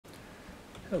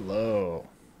Hello,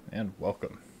 and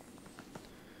welcome.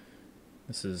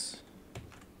 This is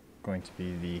going to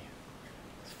be the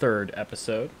third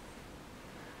episode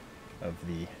of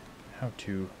the how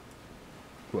to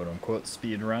quote-unquote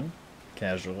speedrun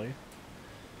casually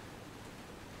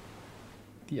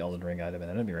the Elden Ring item and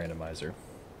enemy randomizer.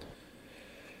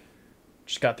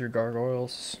 Just got through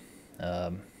gargoyles.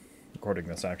 Recording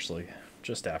this actually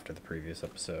just after the previous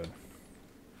episode.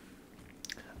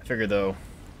 I figured though,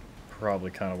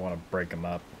 probably kind of want to break them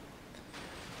up.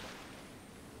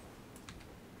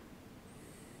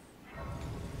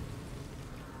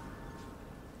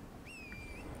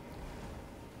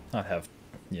 Not have,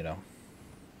 you know,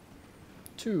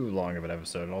 too long of an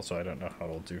episode. Also, I don't know how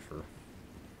it'll do for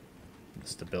the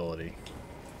stability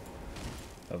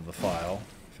of the file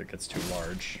if it gets too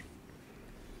large.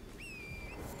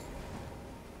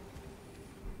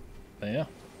 But yeah,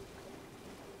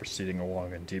 proceeding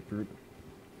along in deep root.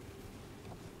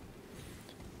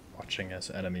 Watching as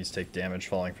enemies take damage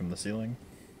falling from the ceiling.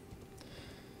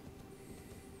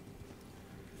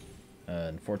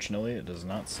 Unfortunately, it does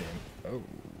not seem... Oh,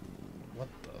 what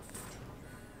the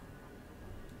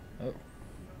Oh.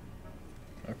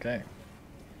 Okay.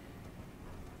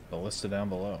 Ballista down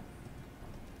below.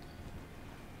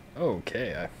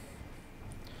 Okay, I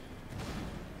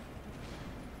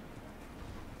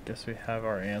guess we have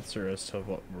our answer as to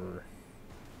what we're...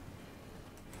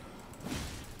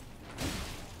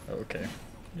 Okay.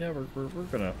 Yeah, we're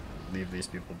gonna leave these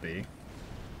people be.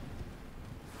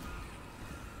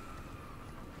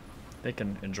 They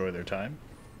can enjoy their time.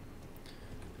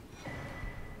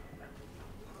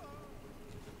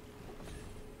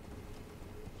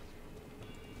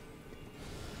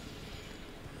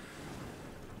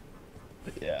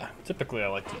 But yeah, typically I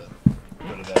like to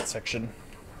go to that section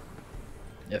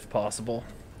if possible,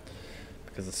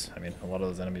 because it's, I mean, a lot of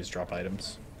those enemies drop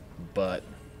items, but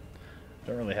I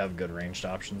don't really have good ranged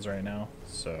options right now,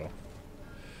 so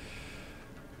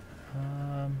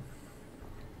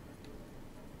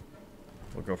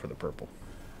we'll go for the purple.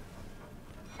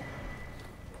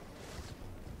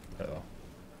 Uh-oh.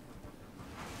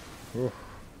 Ooh.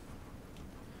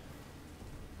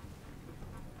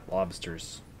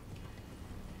 Lobsters.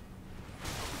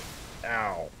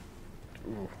 Ow.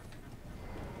 Ooh.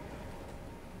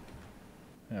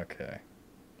 Okay.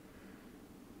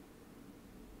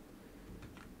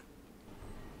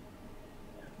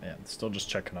 Man, still just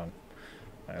checking on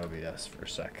my OBS for a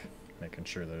sec, making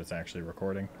sure that it's actually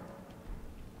recording.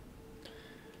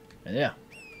 And yeah,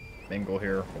 main goal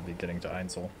here will be getting to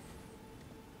Ainsel.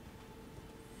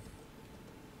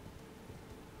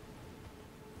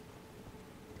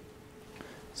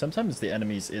 Sometimes the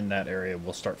enemies in that area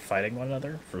will start fighting one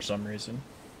another for some reason.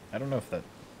 I don't know if that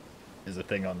is a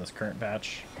thing on this current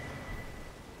patch.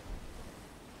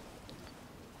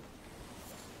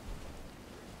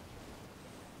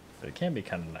 But it can be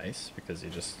kind of nice because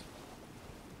you just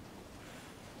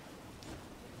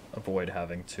avoid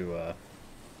having to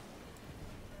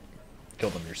kill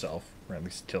them yourself, or at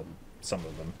least kill some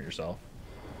of them yourself.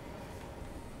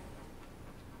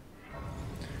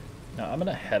 Now I'm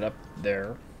gonna head up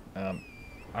there. I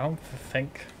don't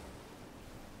think...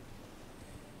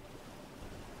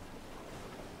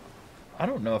 I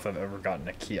don't know if I've ever gotten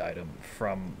a key item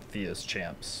from Thea's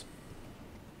champs.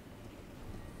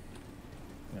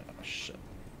 Oh, shit.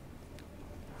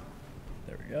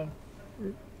 There we go.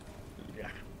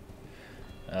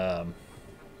 Yeah.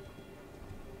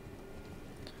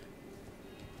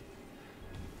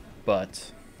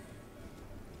 But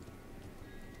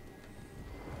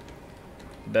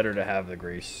better to have the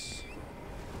grace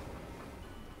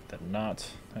than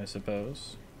not, I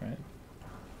suppose, right?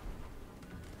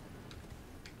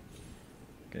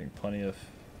 Getting plenty of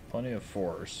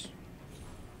fours.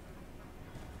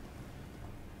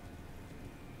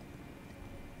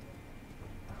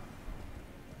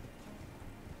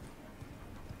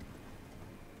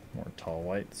 More tall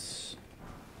whites.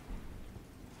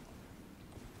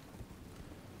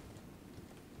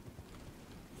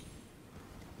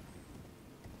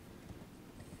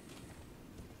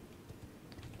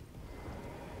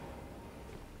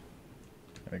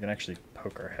 We can actually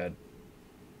poke our head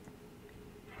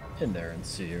in there and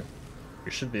see.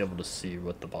 We should be able to see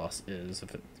what the boss is.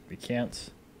 If we can't,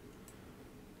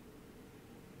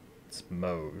 it's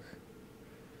Moog.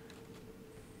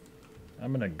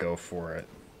 I'm gonna go for it.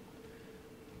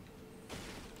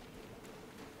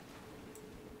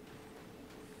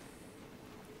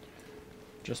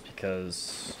 Just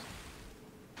because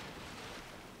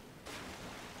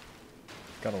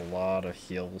got a lot of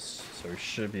heals, so we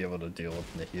should be able to deal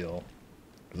with the heal.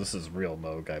 This is real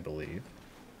Moog, I believe.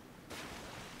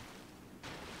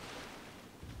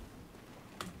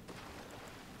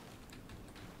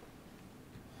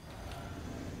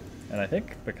 And I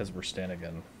think because we're standing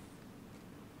in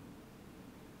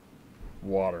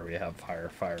water, we have higher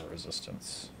fire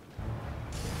resistance.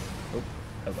 Oh,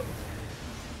 hello.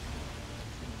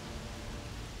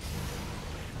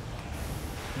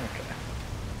 Okay.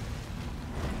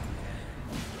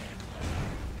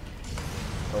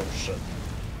 Oh shit.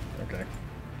 Okay.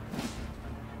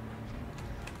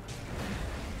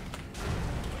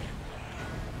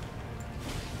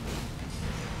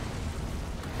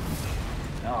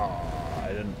 Oh, I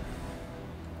didn't.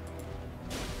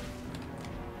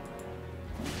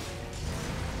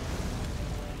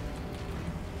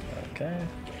 Okay.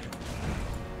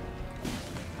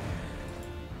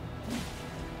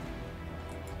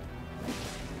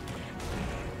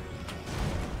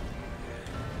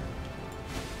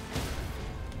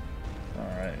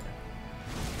 Alright.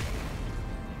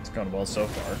 It's gone well so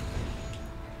far.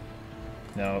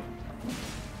 No.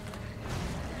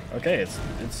 Okay, it's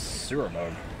sewer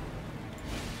mode.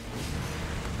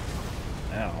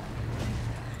 Ow.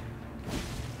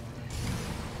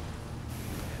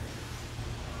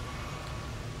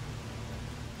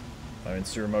 I mean,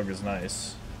 sewer mode is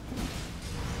nice.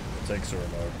 I'll take sewer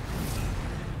mode.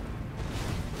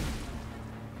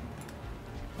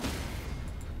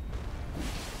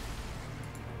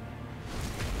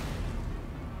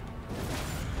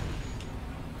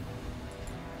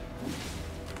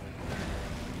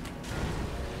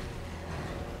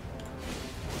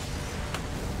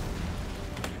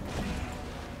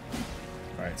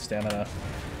 Alright, stamina.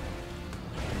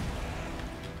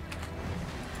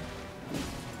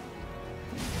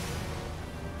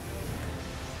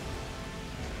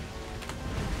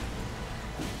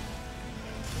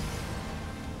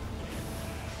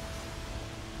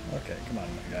 Okay, come on,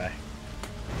 my guy.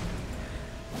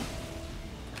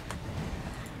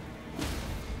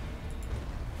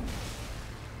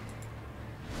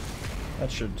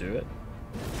 That should do it.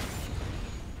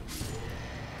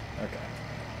 Okay.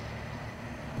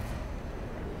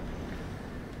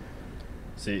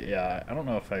 See, yeah, I don't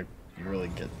know if I really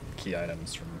get key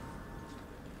items from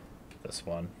this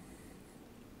one.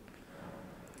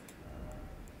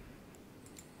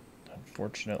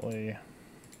 Unfortunately.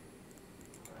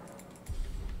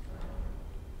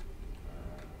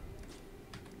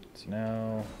 So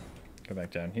now, go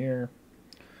back down here.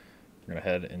 We're gonna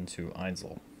head into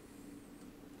Ainsel.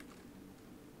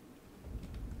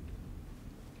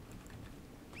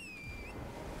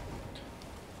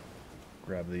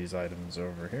 Grab these items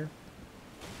over here.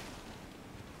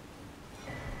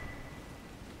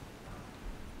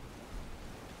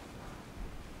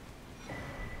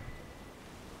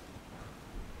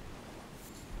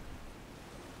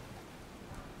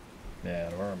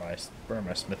 Yeah, where are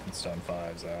my Smith and Stone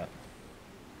 5s at?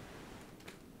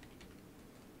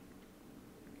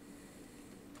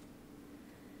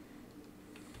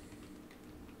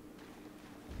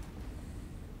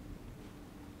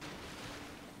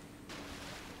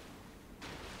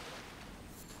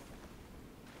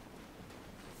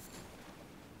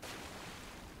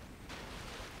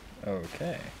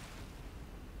 Okay.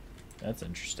 That's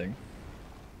interesting.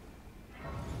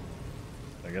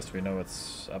 I guess we know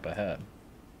what's up ahead,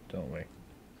 don't we?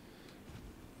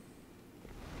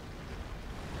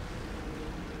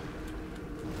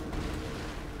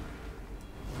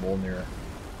 Wolnir.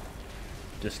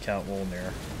 Discount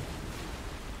Wolnir.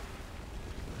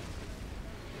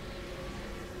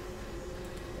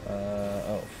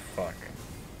 Oh fuck.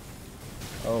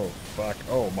 Oh fuck.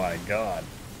 Oh my god.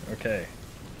 Okay.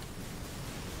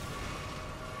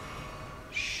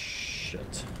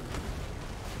 Shit.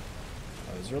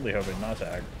 I was really hoping not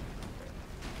to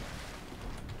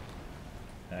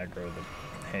aggro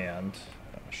the hand.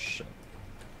 Oh shit.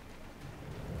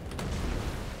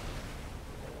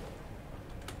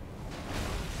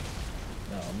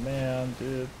 Oh man,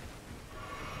 dude.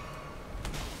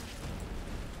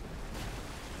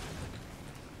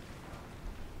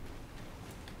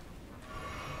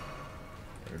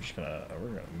 We're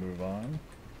gonna move on.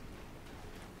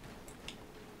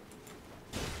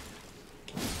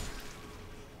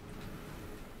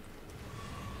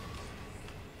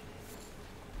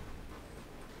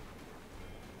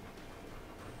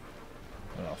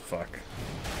 Oh fuck.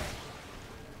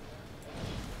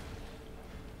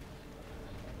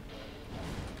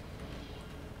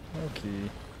 Okay.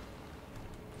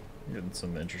 Getting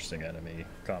some interesting enemy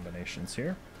combinations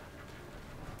here.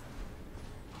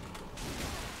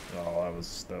 Oh,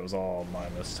 that was all my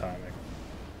mistiming.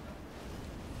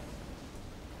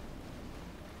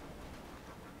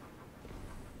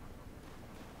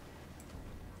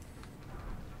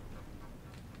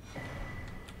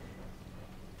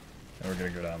 And we're gonna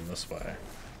go down this way.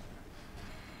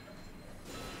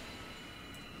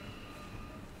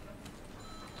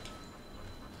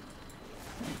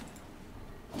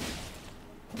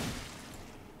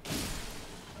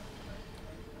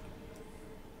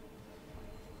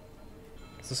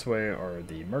 this way are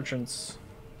the merchants.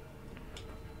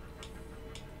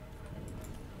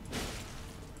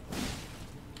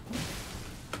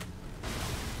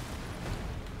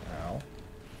 Ow.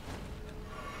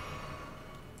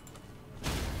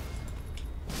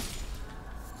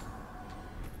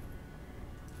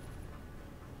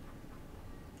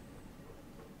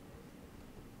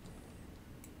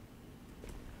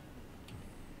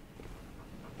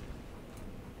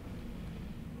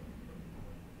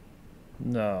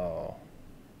 No.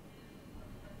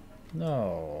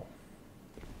 No.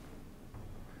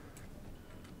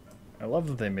 I love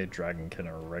that they made Dragonkin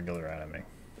a regular enemy.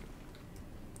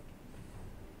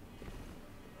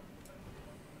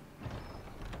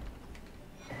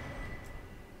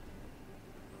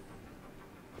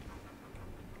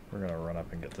 We're gonna run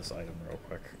up and get this item real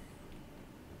quick.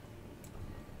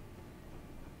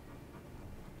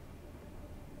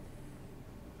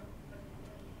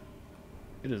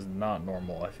 It is not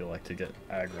normal, I feel like, to get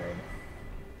aggroed.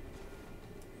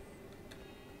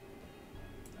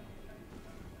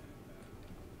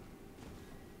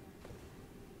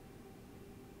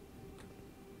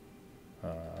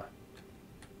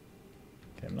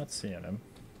 Okay, I'm not seeing him.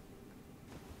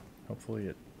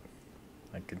 Hopefully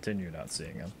I continue not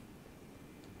seeing him.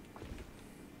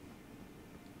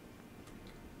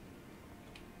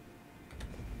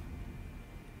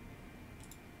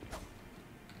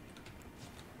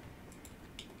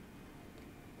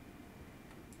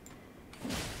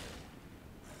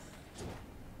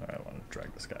 Alright, I want to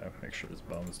drag this guy, make sure his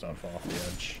bones don't fall off the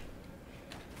edge.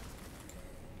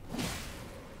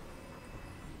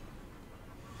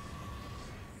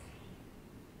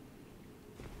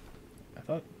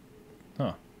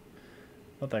 Huh.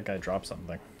 Thought that guy dropped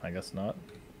something. I guess not.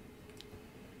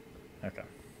 Okay.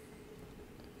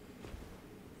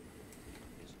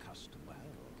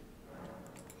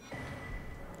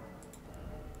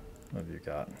 What have you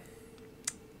got?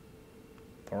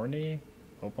 Thorny?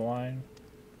 Opaline?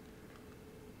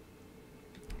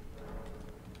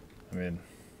 I mean,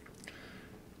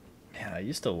 man, I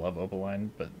used to love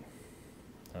Opaline, but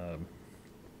I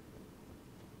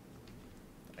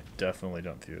definitely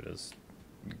don't view it as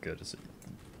good as it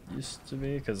used to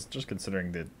be, because just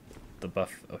considering the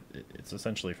buff, it's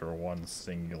essentially for one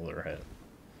singular hit.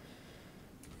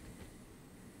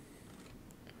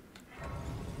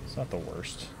 It's not the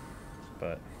worst,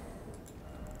 but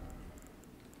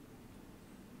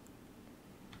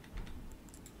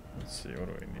let's see, what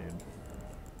do we need?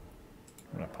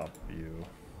 I'm gonna pop you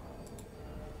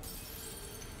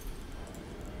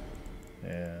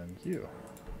and you.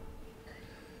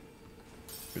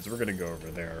 Because we're gonna go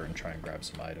over there and try and grab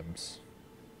some items.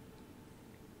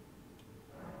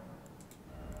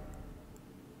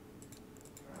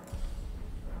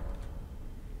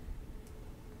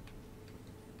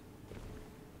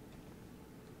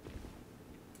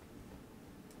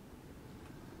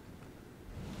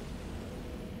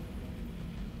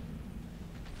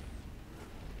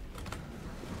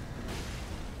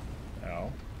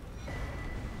 Ow.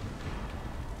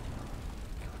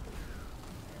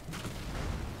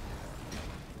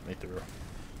 Through.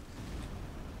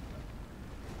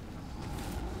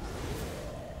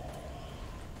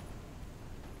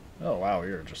 Oh wow,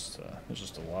 you're just there's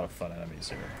just a lot of fun enemies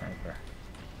here, aren't there?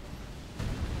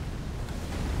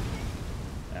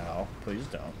 Ow, please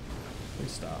don't.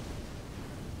 Please stop.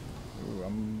 Ooh,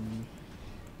 I'm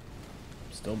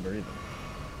still breathing.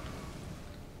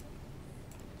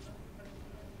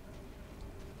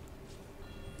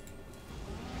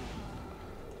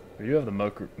 We do have the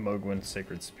Mogwin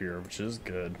Sacred Spear, which is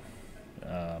good.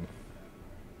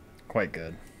 Quite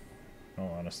good, in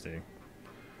all honesty.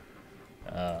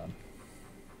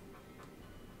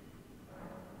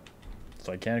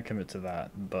 So I can't commit to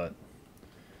that, but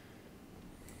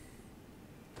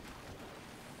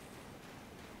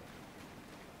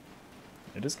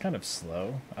it is kind of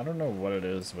slow. I don't know what it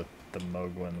is with the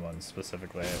Mogwin one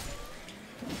specifically.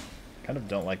 I kind of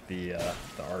don't like the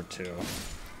R2.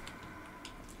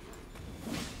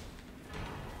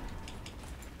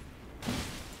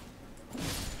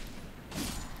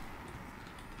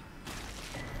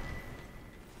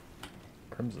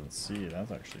 Crimson Sea,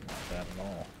 that's actually not bad at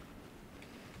all.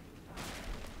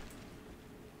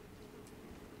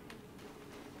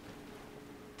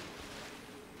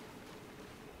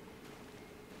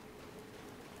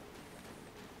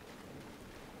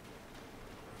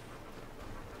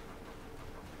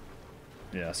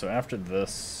 Yeah, so after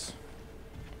this,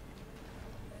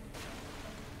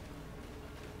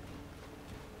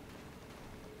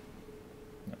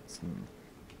 that's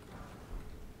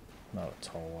not a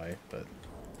tall white, but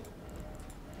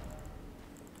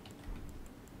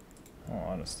all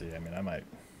honesty, I mean, I might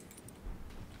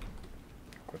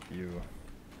equip you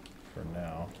for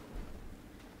now.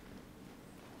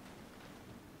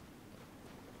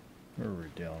 What are we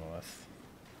dealing with?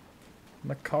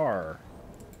 Makar.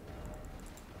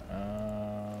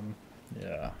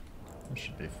 Yeah, that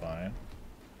should be fine.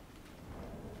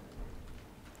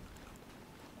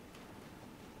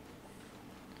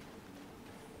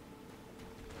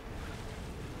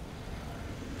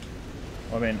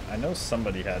 Well, I mean, I know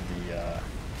somebody had the,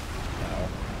 no.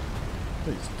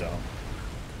 Please don't.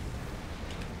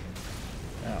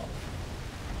 Ow.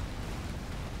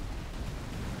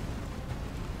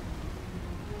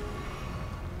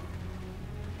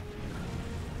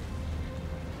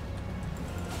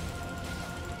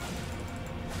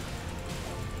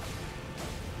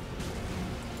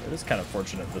 It is kind of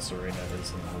fortunate this arena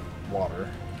is in the water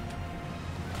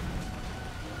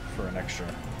for an extra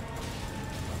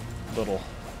little.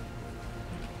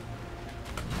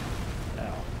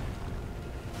 Ow.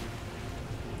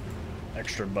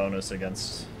 Extra bonus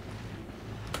against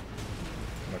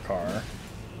the car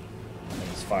and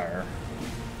his fire.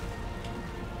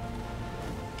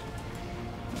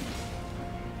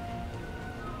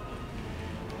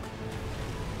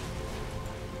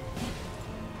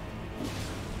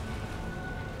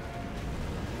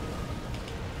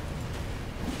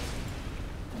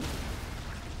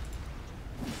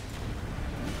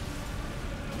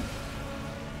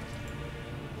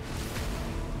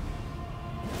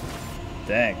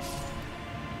 Dang.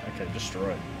 Okay,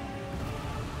 destroyed.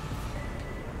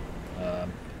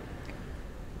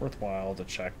 Worthwhile to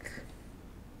check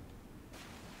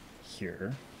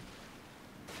here,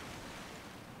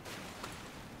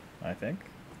 I think.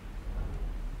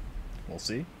 We'll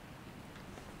see.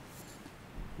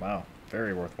 Wow,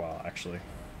 very worthwhile, actually.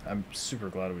 I'm super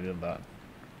glad we did that.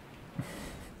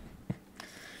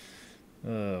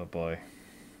 Oh boy.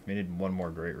 We need one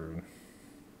more great rune.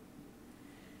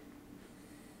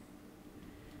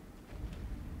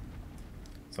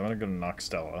 So I'm gonna go to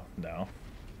Nokstella now.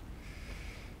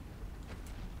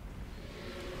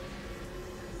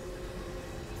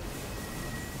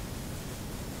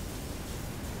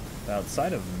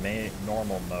 Outside of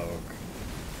normal Moog,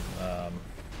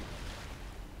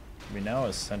 we now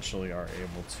essentially are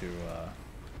able to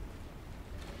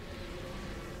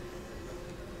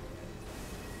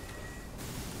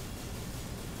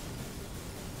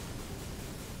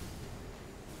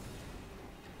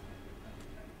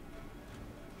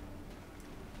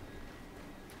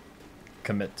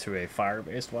commit to a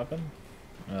fire-based weapon.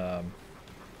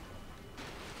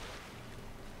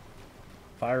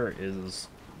 Fire is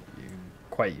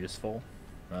quite useful.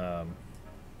 You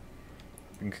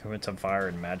can commit to fire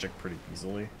and magic pretty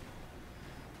easily.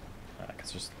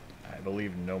 Because there's, I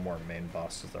believe, no more main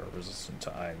bosses that are resistant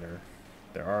to either.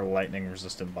 There are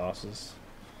lightning-resistant bosses.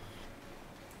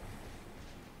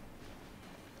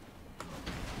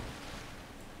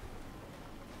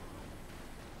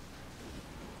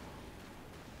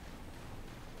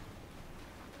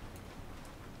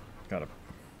 Gotta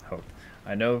hope.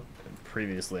 I know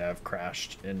previously I've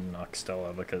crashed in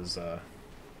Nokstella because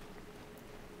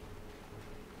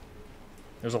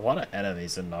there's a lot of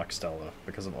enemies in Nokstella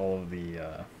because of all of the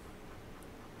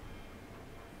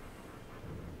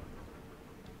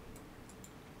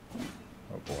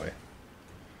oh boy.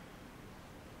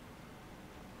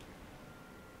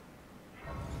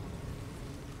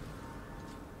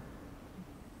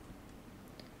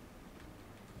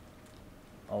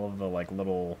 All of the like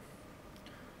little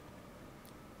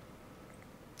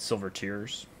silver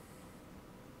tears.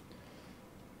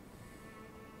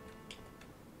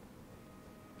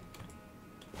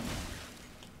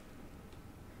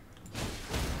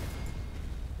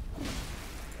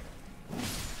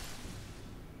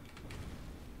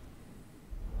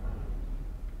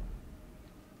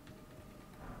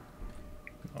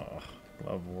 Oh,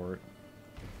 glovewort.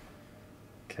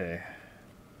 Okay.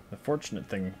 The fortunate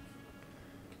thing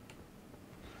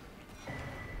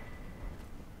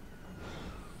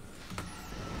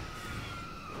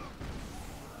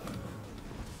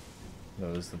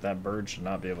is that bird should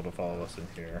not be able to follow us in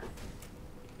here.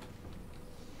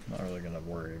 Not really gonna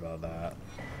worry about that.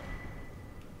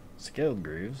 Scaled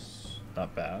grooves,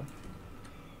 not bad.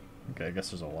 Okay, I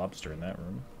guess there's a lobster in that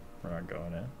room. We're not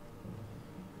going in.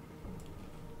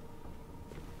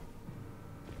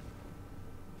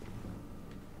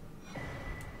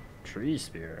 Tree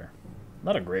spear,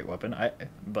 not a great weapon.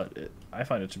 But I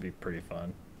find it to be pretty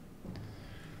fun.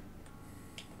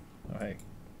 Oh hey.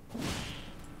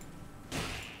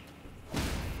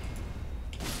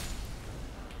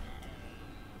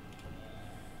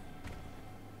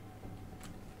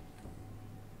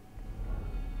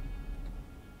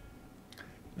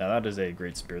 Now that is a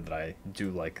great spear that I do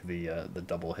like the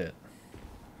double hit.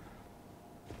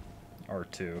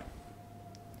 R2.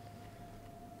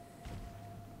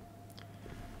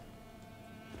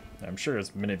 I'm sure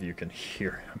as many of you can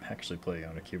hear, I'm actually playing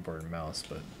on a keyboard and mouse,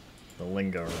 but the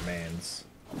lingo remains.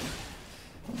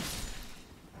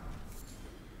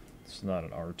 It's not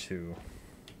an R2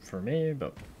 for me,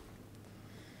 but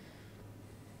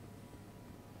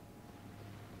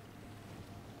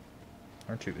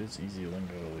R2 is easy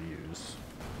lingo to use.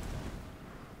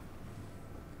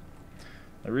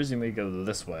 The reason we go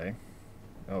this way...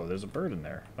 Oh, there's a bird in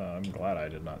there. I'm glad I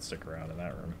did not stick around in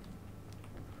that room.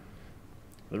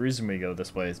 The reason we go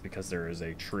this way is because there is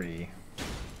a tree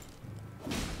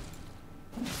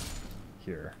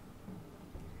here.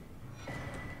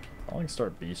 Falling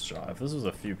Start Beast Jaw. If this was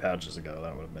a few patches ago,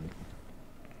 that would have been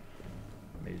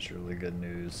majorly good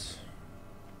news.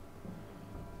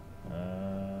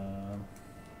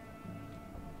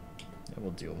 Yeah,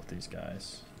 we'll deal with these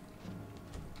guys.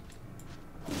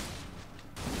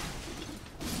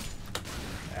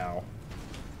 Ow.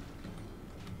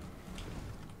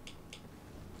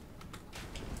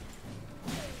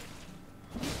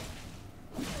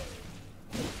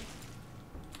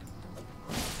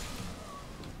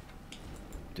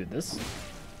 Dude, this...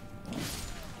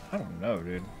 I don't know,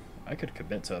 dude. I could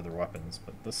commit to other weapons,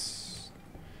 but this...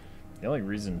 The only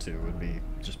reason to would be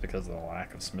just because of the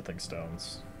lack of smithing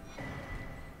stones.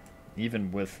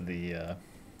 Even with the,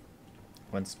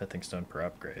 one smithing stone per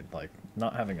upgrade, like,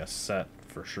 not having a set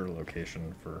for sure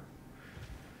location for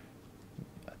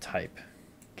a type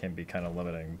can be kind of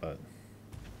limiting, but...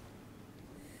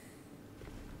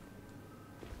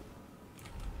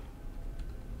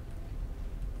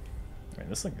 I mean,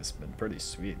 this thing has been pretty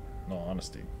sweet, in all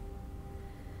honesty.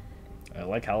 I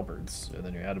like halberds, and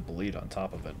then you add a bleed on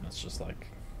top of it, and it's just like,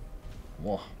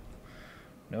 whoa.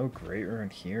 No great rune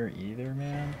here either,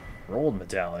 man. Rolled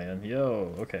medallion,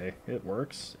 yo, okay, it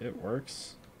works, it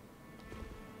works.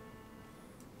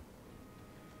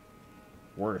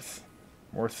 Worth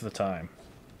the time.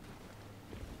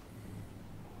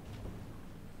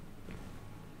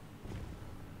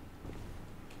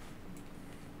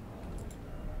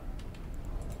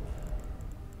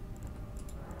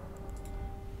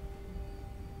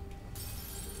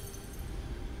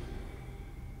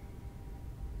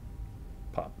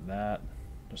 Pop that,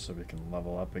 just so we can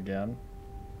level up again.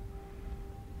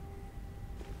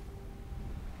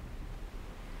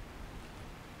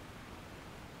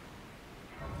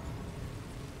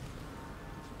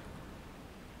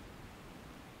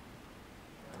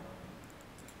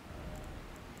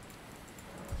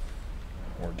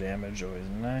 More damage, always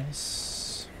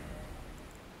nice.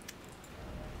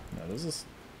 No, does this...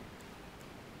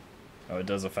 Oh, it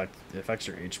does affect... It affects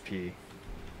your HP.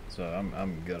 So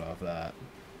I'm good off that.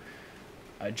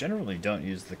 I generally don't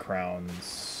use the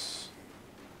crowns.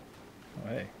 Oh,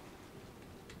 hey.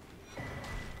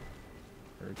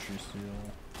 Virtue seal.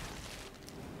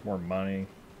 More money.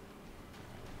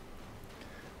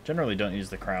 Generally don't use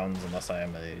the crowns unless I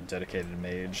am a dedicated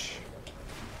mage.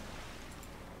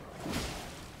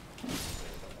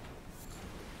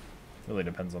 Really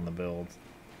depends on the build.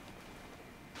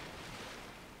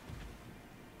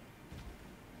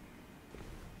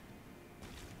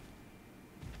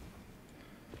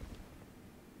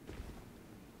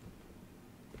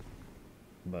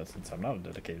 But since I'm not a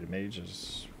dedicated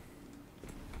mage,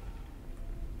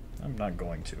 I'm not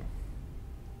going to.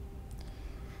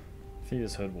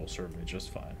 Fia's hood will serve me just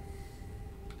fine.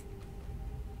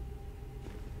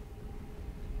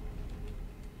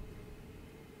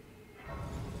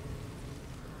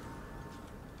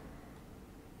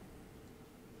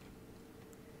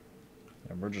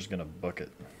 And we're just gonna book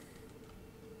it.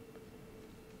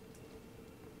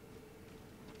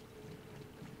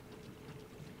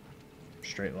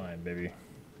 Straight line, baby.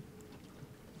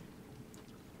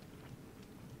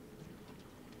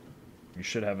 You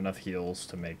should have enough heals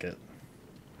to make it.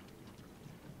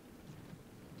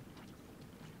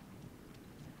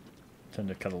 Tend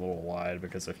to cut a little wide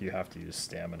because if you have to use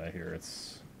stamina here,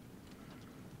 it's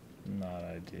not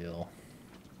ideal.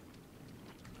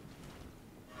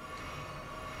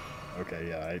 Okay,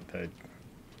 yeah,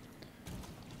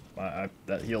 I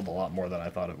that healed a lot more than I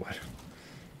thought it would.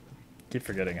 Keep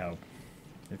forgetting how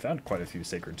we found quite a few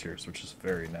sacred tears, which is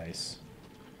very nice.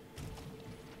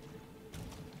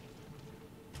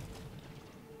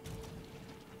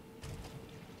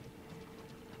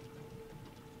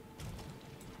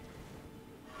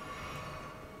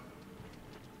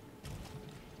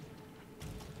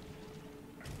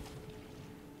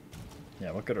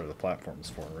 Yeah, what good are the platforms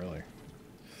for, really?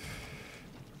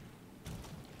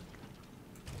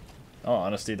 Oh,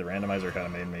 honesty, the randomizer kind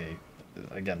of made me,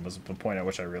 again, was the point at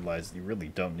which I realized you really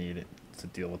don't need it to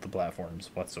deal with the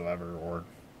platforms whatsoever, or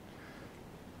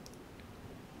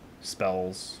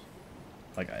spells.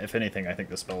 Like, if anything, I think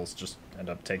the spells just end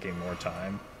up taking more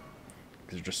time,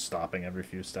 because you're just stopping every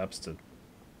few steps to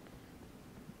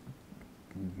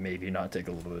maybe not take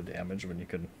a little bit of damage when you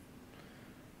could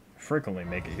frequently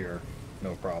make it here,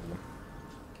 no problem.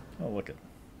 Oh, look at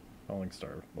Falling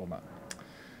Star. Well, not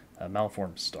a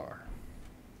malformed star.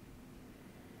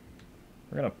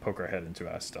 We're gonna poke our head into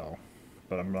Astel,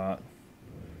 but I'm not.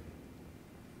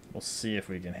 We'll see if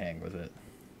we can hang with it.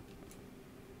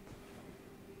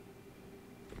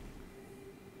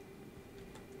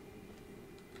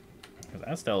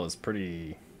 Because Astel is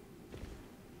pretty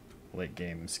late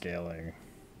game scaling.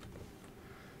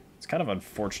 It's kind of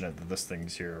unfortunate that this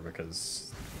thing's here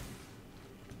because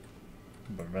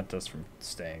it'll prevent us from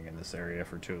staying in this area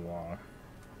for too long.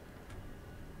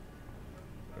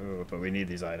 Ooh, but we need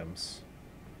these items.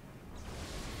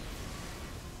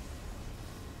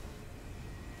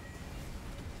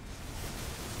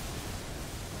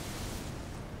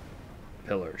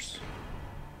 Pillars.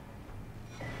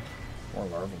 More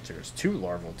larval tears. 2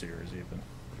 larval tears, even.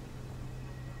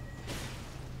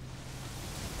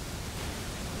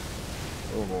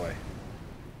 Oh boy.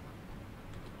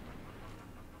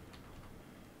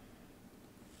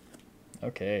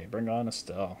 Okay, bring on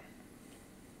Astel.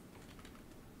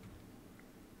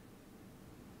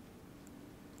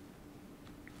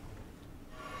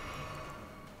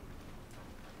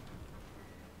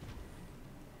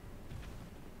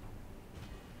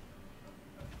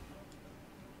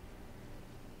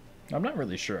 I'm not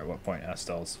really sure at what point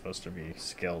Astel is supposed to be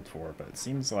scaled for, but it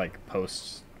seems like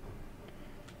post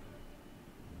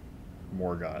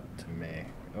Morgott to me.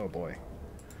 Oh boy.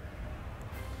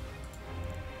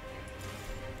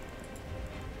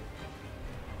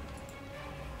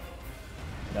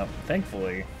 Now,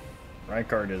 thankfully,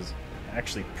 Rykard is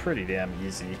actually pretty damn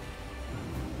easy.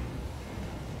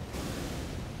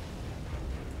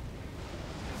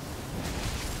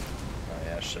 Oh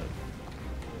yeah, shit.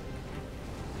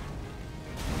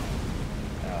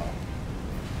 Ow.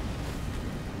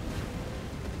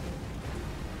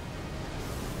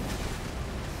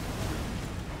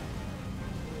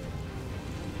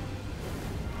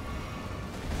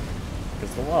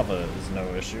 Because the lava is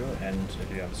no issue, and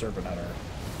if you have Serpent Hunter,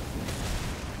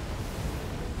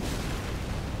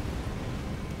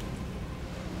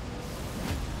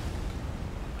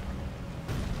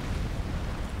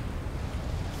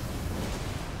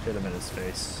 hit him in his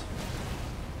face.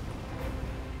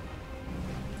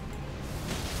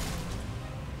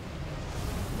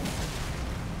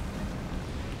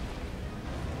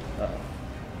 Uh-oh.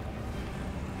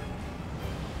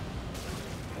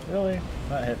 Really?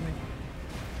 That hit me?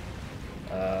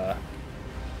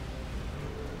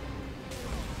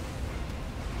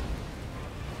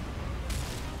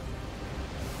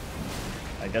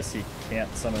 I guess he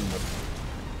can't summon the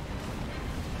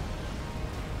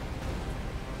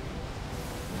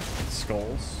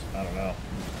skulls? I don't know.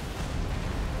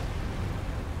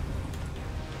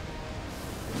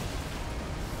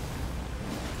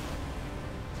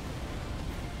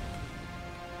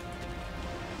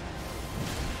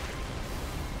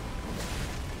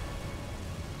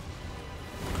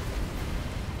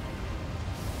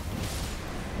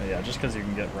 But yeah, just because you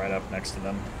can get right up next to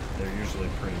them, they're usually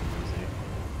pretty easy.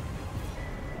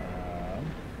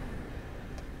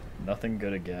 Nothing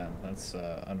good again. That's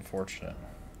unfortunate.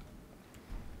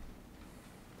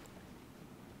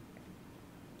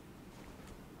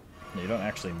 You don't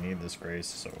actually need this grace,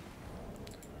 so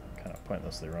kind of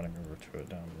pointlessly running over to it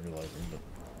now and realizing that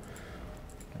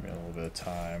give me a little bit of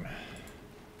time.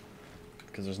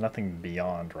 Because there's nothing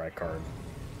beyond Rykard.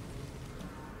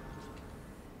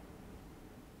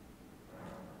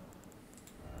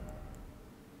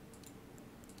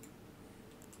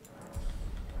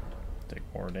 Take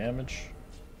more damage.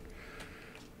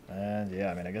 And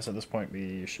yeah, I mean, I guess at this point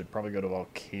we should probably go to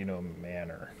Volcano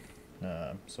Manor.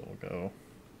 So we'll go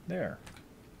there.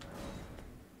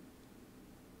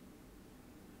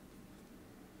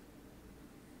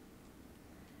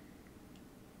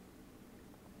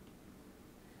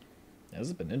 Yeah, this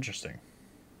has been interesting.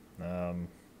 I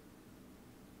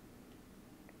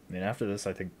mean, after this,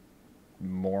 I think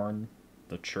mourn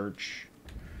the church.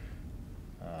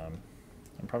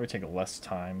 I'll probably take less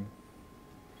time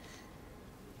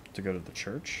to go to the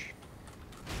church.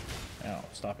 Ow,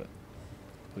 stop it.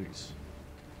 Please.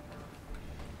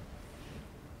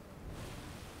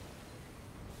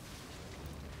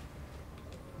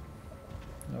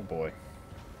 Oh boy.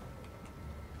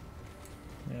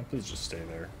 Yeah, please just stay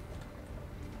there.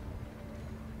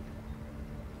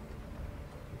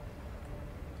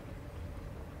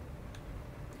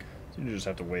 You just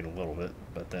have to wait a little bit,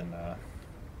 but then,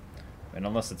 and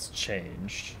unless it's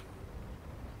changed.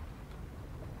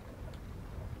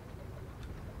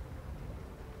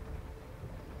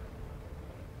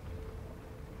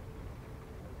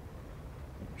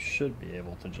 You should be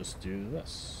able to just do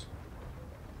this.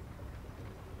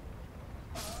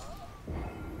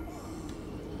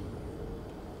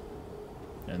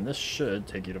 And this should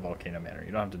take you to Volcano Manor.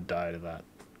 You don't have to die to that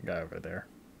guy over there.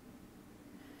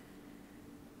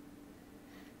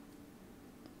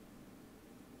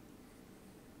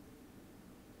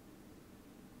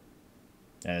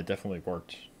 And it definitely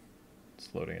worked.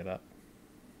 It's loading it up.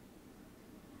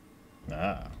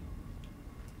 Ah.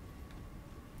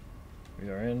 We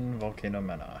are in Volcano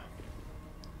Manor.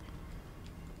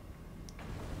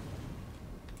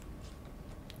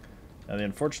 Now the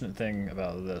unfortunate thing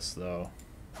about this, though,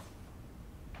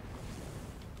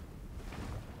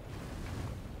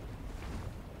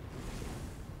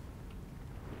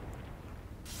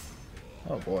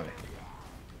 oh boy.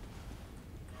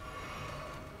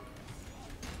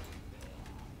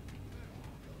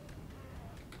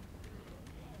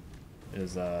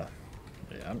 Is, yeah,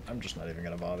 I'm just not even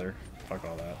gonna bother. Fuck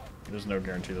all that. There's no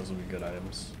guarantee those will be good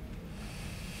items.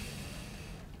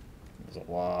 There's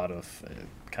a lot of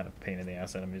kind of pain in the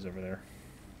ass enemies over there.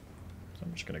 So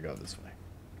I'm just gonna go this way.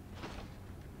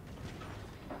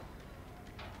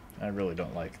 I really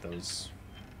don't like those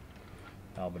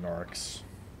Albinorics.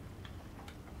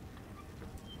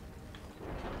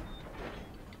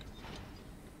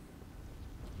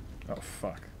 Oh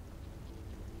fuck.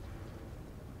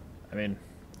 I mean,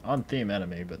 on theme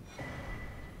enemy, but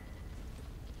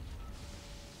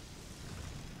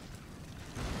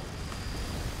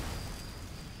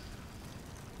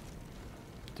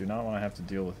do not want to have to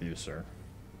deal with you, sir.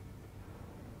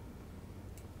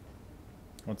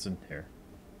 What's in here?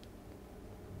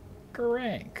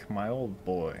 Grank, my old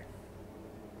boy.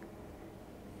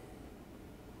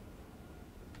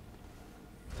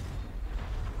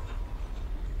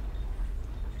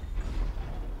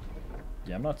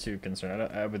 Yeah, I'm not too concerned.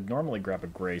 I would normally grab a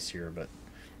Grace here, but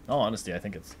in all honesty, I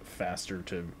think it's faster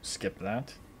to skip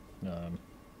that. And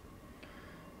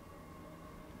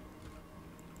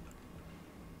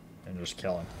just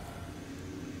kill him.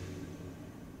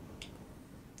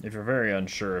 If you're very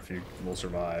unsure if you will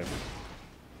survive.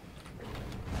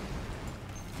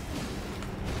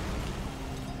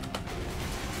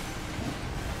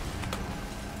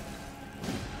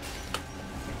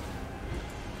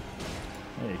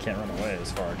 You can't run away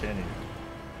as far, can you?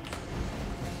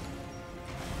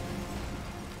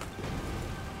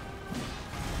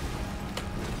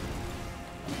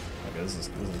 Okay, this is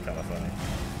kind of funny.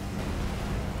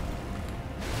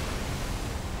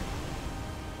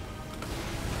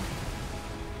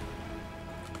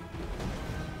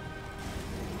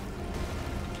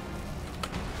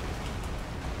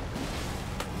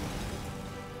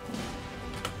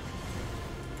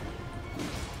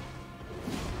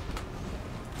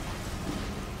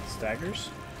 Staggers?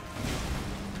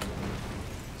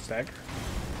 Stagger?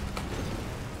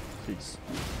 Peace.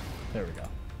 There we go.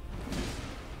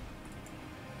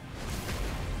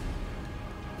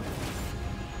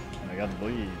 And I got the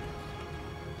bleed.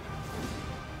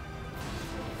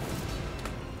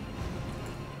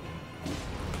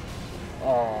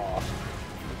 Oh.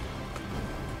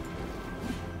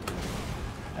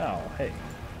 Ow, hey.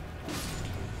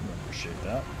 I appreciate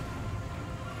that.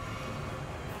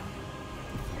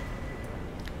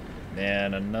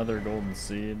 And another golden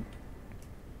seed.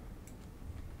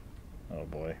 Oh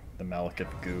boy, the Malekith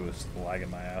goo is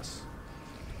lagging my ass.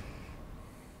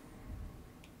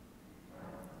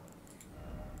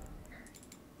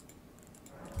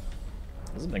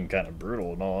 This has been kind of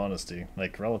brutal in all honesty.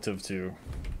 Like, relative to...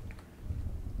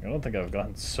 I don't think I've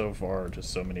gone so far to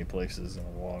so many places in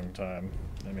a long time.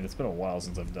 I mean, it's been a while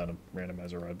since I've done a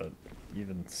randomizer ride, but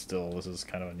even still, this is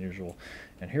kind of unusual.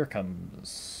 And here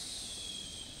comes...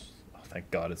 Thank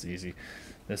God it's easy.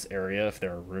 This area, if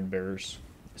there are rune bearers,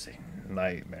 is a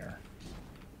nightmare.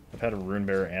 I've had a rune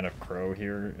bearer and a crow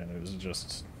here, and it was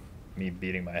just me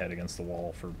beating my head against the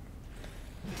wall for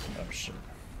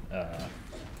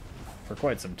for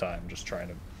quite some time, just trying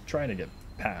to get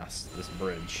past this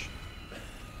bridge.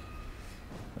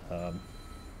 Okay.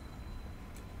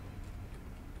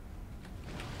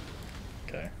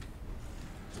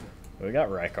 Well, we got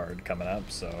Rykard coming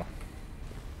up, so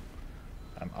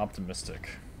I'm optimistic.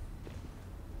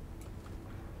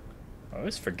 I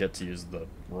always forget to use the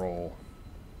roll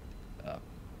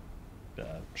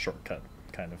shortcut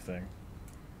kind of thing.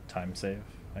 Time save,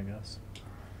 I guess.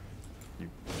 You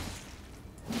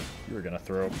were gonna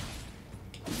throw.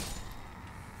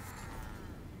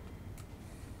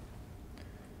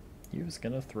 He was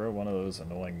gonna throw one of those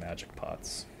annoying magic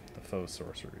pots, the faux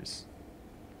sorceries.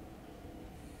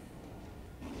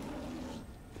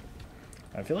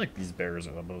 I feel like these bears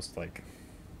are the most, like,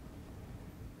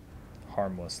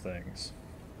 harmless things.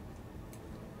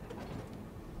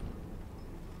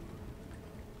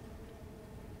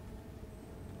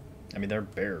 I mean, they're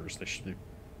bears. They should be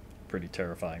pretty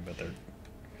terrifying, but they're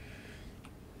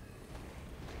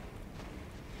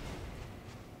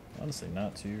honestly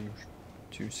not too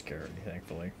scary,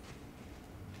 thankfully.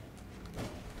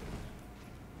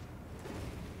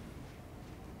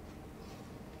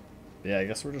 Yeah, I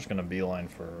guess we're just gonna beeline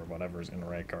for whatever's in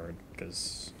Rykard,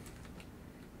 because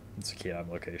it's a key out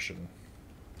location.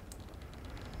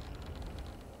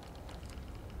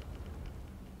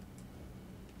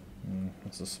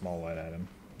 It's a small white item.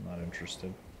 Not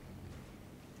interested.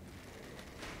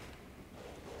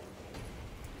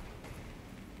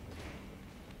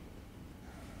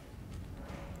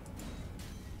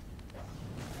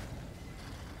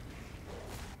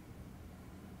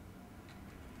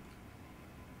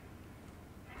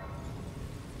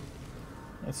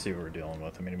 Let's see what we're dealing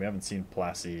with. I mean, we haven't seen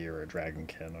Plassey or a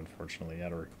Dragonkin, unfortunately,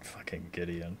 yet, or fucking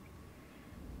Gideon.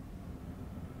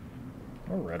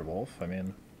 Or Red Wolf, I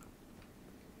mean...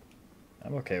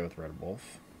 I'm okay with Red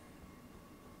Wolf.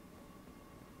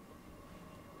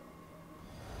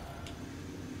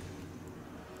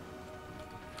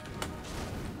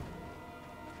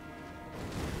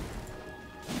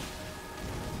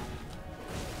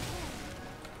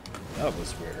 That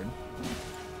was weird.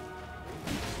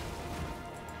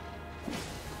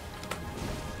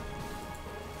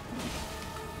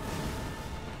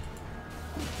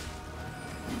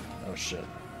 Oh shit.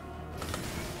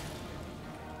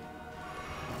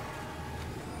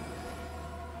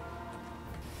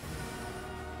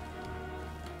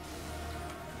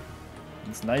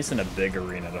 It's nice in a big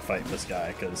arena to fight this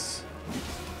guy, because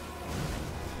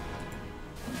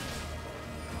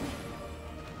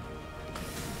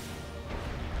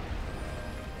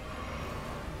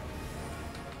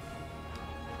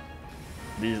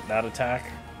that attack,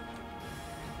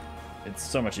 it's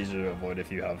so much easier to avoid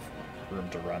if you have room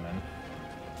to run in.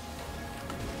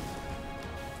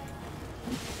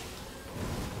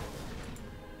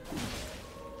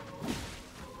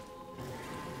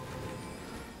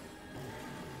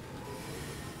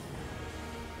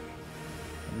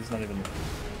 He's not even...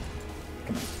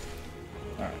 Come on.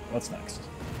 Alright, what's next?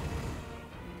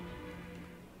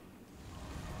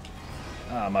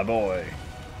 Ah, my boy.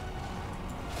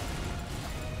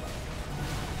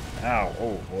 Ow,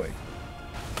 oh boy.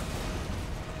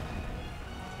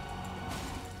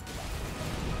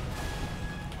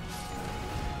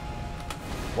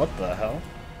 What the hell?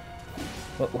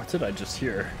 What did I just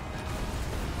hear?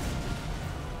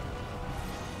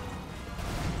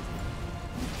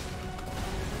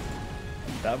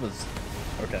 That was...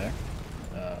 okay.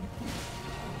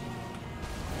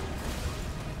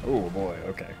 Oh boy,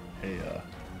 okay. Hey,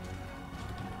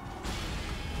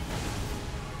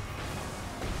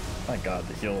 my god,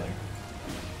 the healing.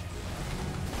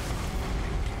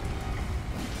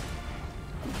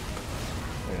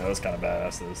 Yeah, that was kind of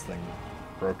badass that this thing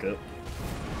broke it.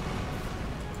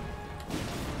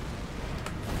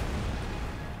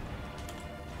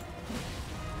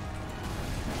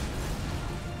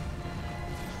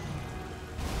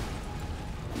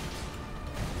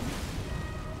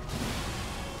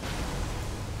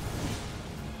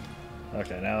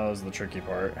 Okay, now is the tricky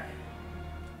part.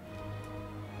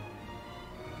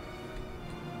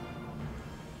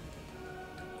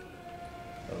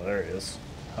 Oh, there he is.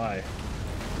 Hi.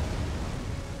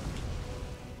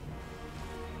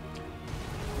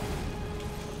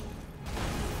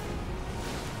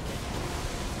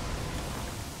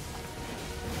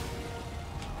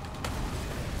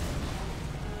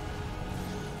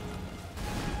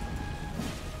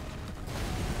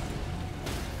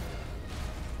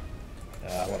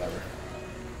 Whatever.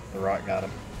 The rock got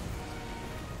him.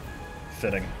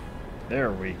 Fitting.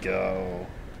 There we go.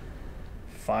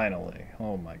 Finally.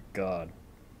 Oh my god.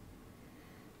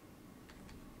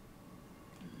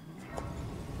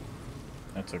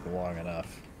 That took long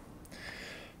enough.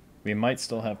 We might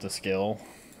still have to scale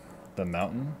the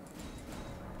mountain,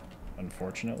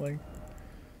 unfortunately.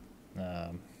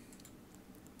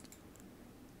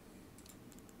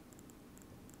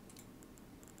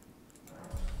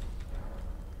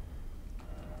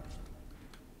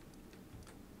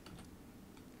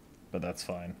 But that's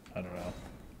fine. I don't know.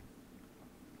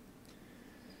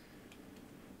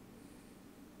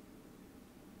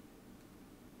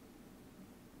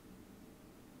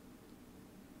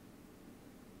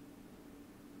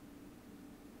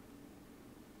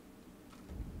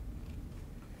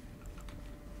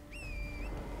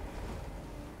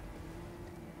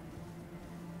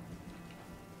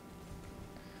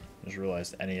 Just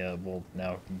realized Enya will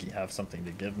now have something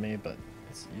to give me, but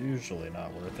it's usually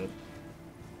not worth it.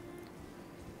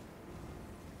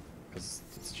 Because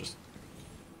it's just...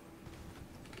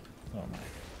 Oh my...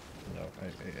 No,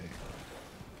 hey.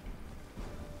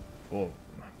 Whoa,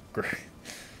 great.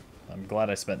 I'm glad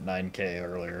I spent 9k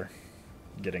earlier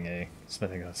getting a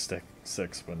smithing a stick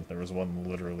 6 when there was one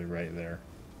literally right there.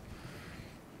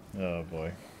 Oh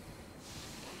boy.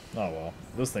 Oh well,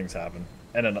 those things happen.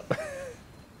 And another...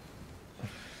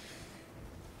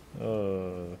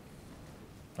 oh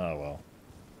well,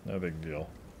 no big deal.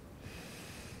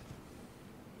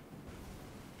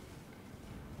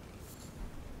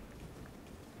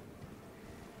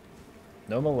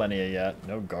 No Millennia yet,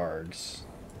 no Gargs.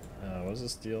 What does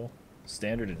this deal?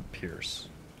 Standard and Pierce.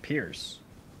 Pierce?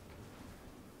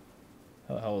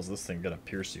 How the hell is this thing gonna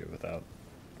pierce you without...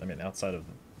 I mean, outside of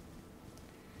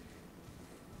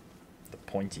the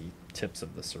pointy tips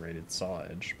of the serrated saw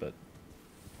edge, but...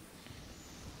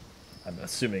 I'm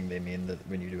assuming they mean that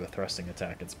when you do a thrusting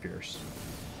attack, it's Pierce.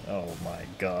 Oh my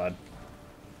god.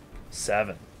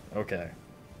 7. Okay.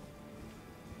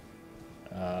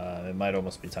 It might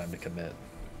almost be time to commit.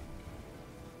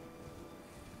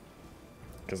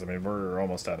 Because, I mean, we're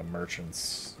almost out of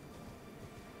merchants.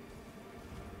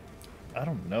 I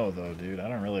don't know, though, dude. I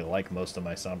don't really like most of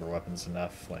my somber weapons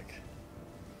enough. Like...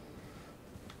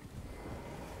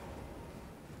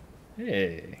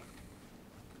 Hey.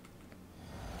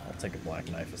 I'll take a Black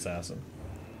Knife Assassin.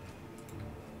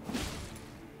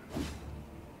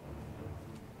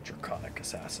 Draconic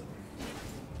Assassin.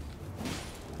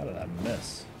 How did I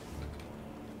miss?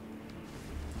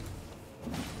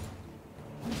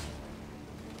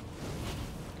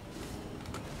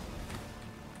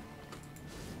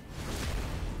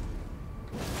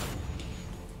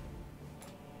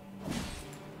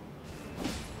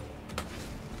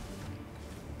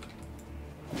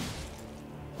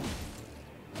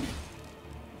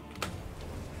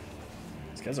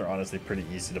 These guys are honestly pretty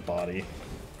easy to body.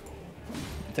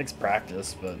 It takes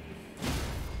practice, but...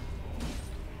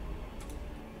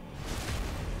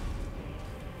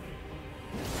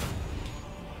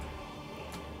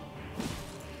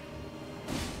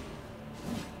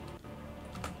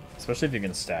 Especially if you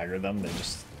can stagger them, they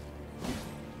just...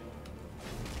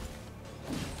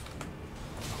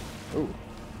 Ooh.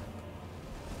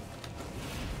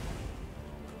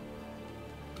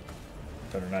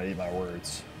 Better not eat my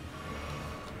words.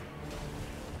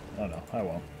 Oh no, I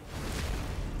won't.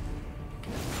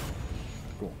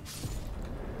 Cool.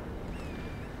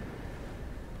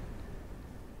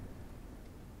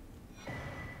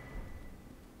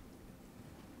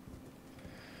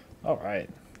 Alright,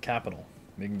 capital.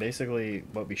 We can basically,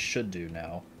 what we should do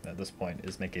now, at this point,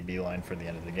 is make a beeline for the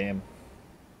end of the game.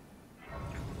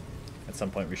 At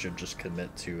some point we should just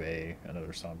commit to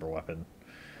another somber weapon.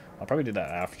 I'll probably do that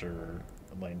after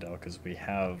Lanedale, because we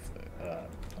have, oh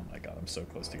my god, I'm so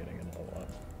close to getting in level up.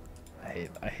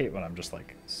 I hate when I'm just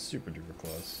like super duper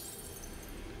close.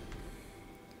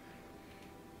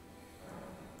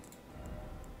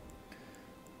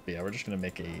 But yeah, we're just gonna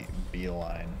make a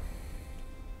beeline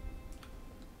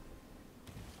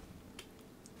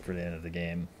for the end of the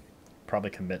game. Probably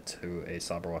commit to a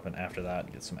somber weapon after that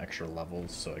and get some extra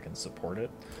levels so I can support it.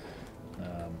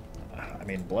 I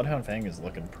mean, Bloodhound Fang is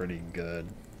looking pretty good.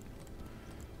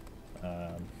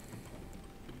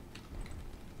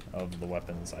 Of the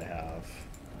weapons I have.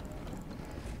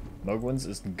 Mogwin's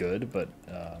is good, but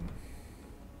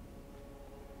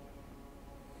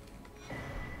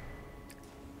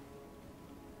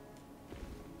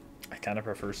I kind of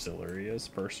prefer Siluria's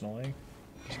personally,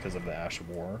 just because of the Ash of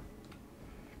War.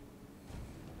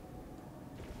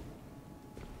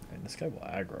 And this guy will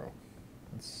aggro.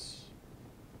 Let's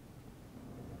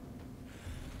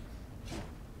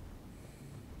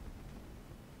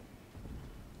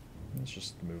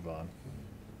just move on.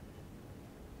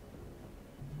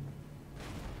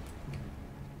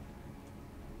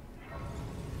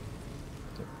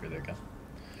 Here they go.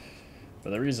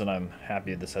 But the reason I'm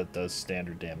happy this set does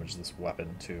standard damage, this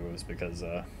weapon too, is because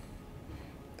the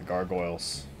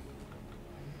gargoyles.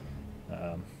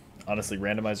 Honestly,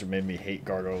 Randomizer made me hate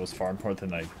gargoyles far more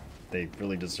than they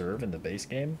really deserve in the base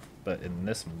game. But in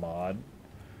this mod,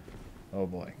 oh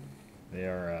boy.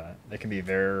 They can be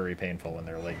very painful in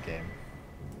their late game.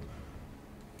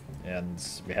 And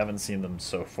we haven't seen them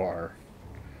so far.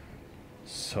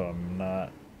 So I'm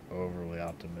not overly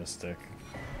optimistic.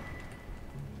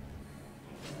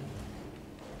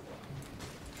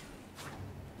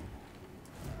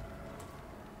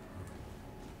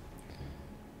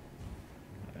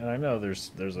 And I know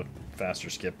there's a faster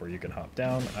skip where you can hop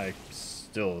down. I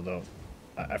still don't...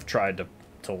 I've tried to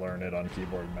to learn it on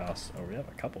keyboard and mouse. Oh, we have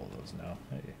a couple of those now.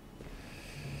 Hey.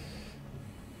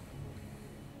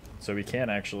 So we can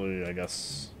actually, I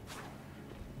guess,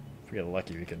 if we get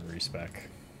lucky, we can respec.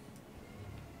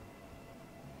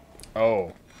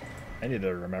 Oh, I need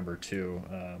to remember too.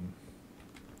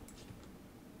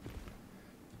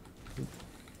 What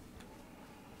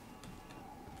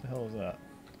the hell is that?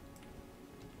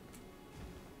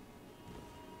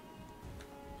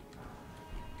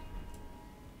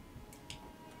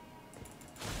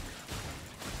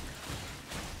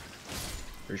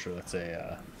 Pretty sure that's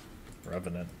a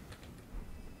Revenant.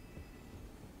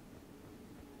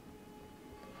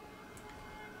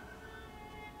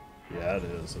 Yeah, it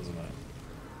is, isn't it?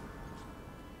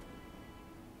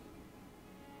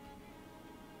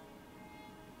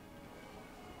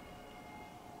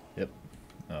 Yep.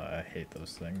 Oh, I hate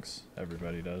those things.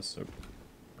 Everybody does. So,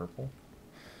 purple.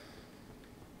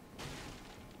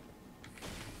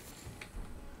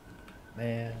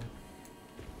 Man.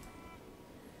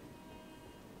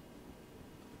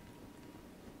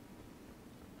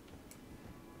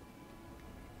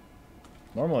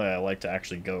 Normally I like to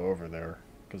actually go over there,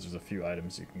 because there's a few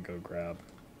items you can go grab,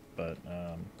 but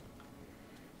for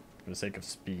the sake of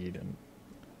speed and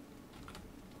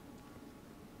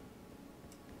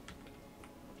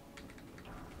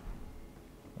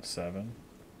a 7.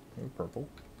 Ooh, purple.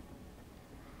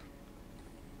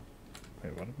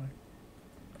 Wait, what am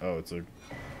I? Oh, it's a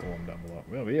golem down below.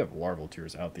 Well, we have larval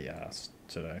tears out the ass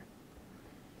today.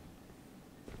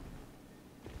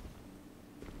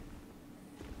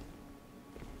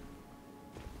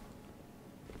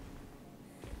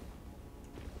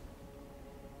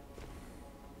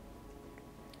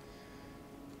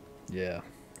 Yeah.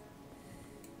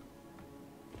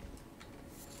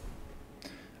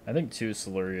 I think too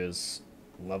Siluria's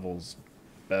levels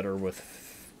better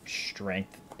with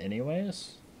strength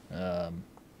anyways. And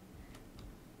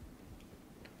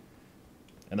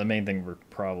the main thing we're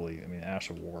probably, I mean, Ash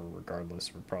of War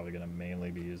regardless, we're probably going to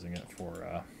mainly be using it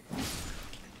for,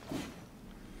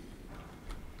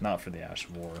 not for the Ash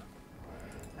of War.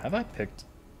 Have I picked...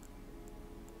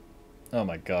 Oh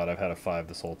my god, I've had a 5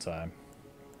 this whole time.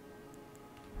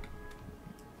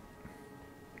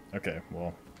 Okay,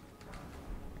 well...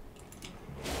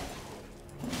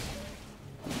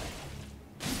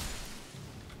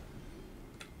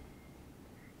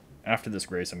 After this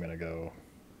grace, I'm going to go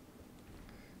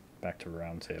back to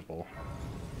round table.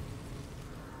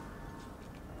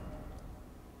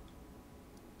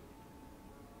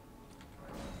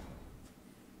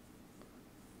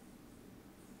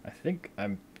 I think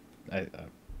I'm... okay,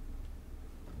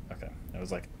 I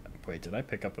was like, wait, did I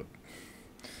pick up a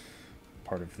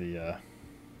part of the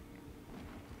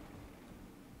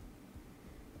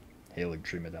Halig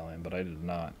Tree Medallion? But I did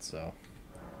not, so...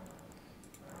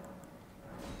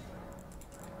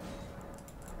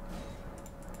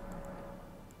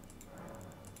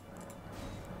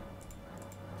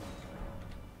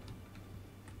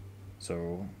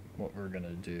 So, what we're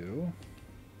gonna do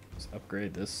is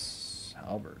upgrade this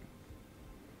halberd.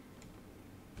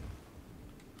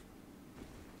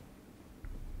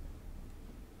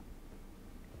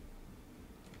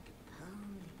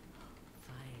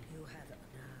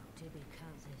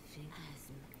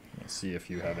 Let's see if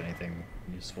you have anything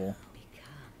useful.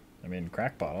 I mean,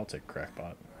 Crackpot, I'll take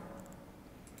Crackpot.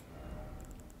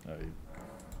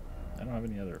 I don't have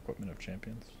any other equipment of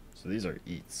champions. So these are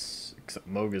eats, except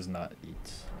Moog is not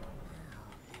eats.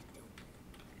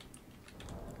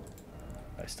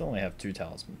 I still only have 2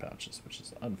 talisman pouches, which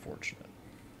is unfortunate.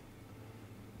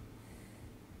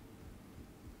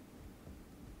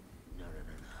 No.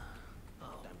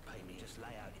 Oh, don't pay me, just lay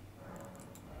out.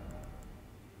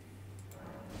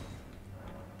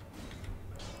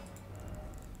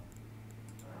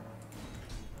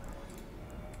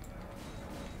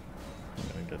 I'm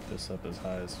gonna get this up as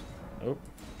high as... Oh,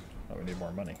 we need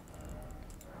more money.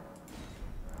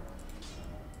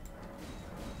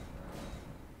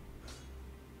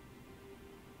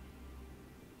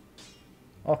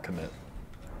 I'll commit.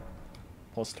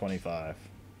 Plus 25.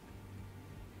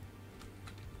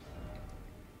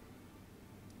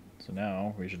 So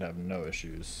now we should have no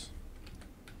issues.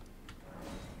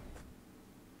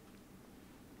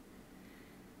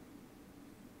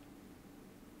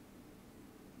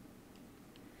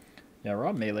 Yeah,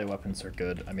 raw melee weapons are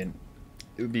good. I mean,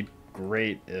 it would be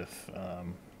great if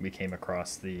we came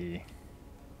across the,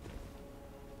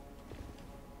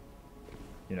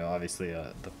 you know, obviously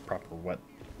the proper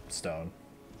whetstone.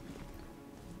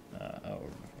 Oh,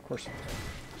 of course.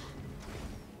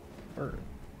 Bird.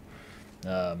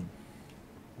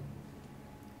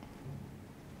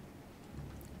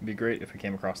 It'd be great if we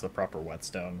came across the proper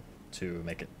whetstone to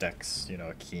make it dex, you know,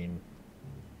 a keen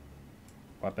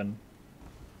weapon.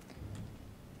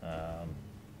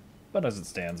 But as it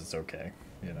stands, it's okay,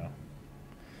 you know.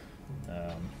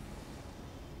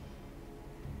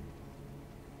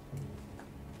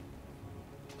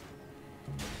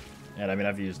 And I mean,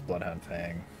 I've used Bloodhound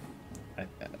Fang.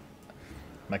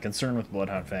 My concern with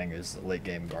Bloodhound Fang is late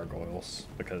game gargoyles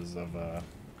because of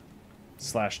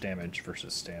slash damage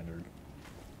versus standard.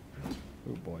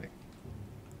 Oh boy.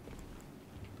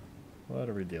 What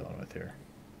are we dealing with here?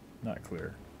 Not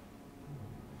clear.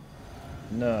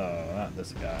 No, not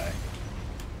this guy.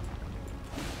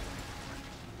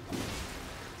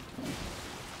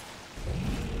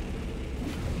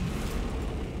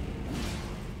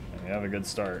 We have a good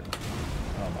start.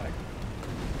 Oh my.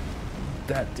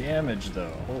 That damage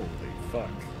though, holy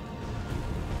fuck.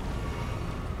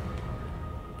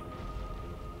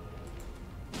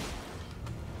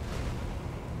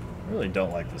 I really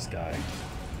don't like this guy.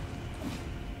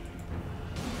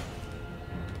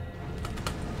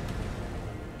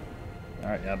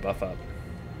 Alright, yeah, buff up.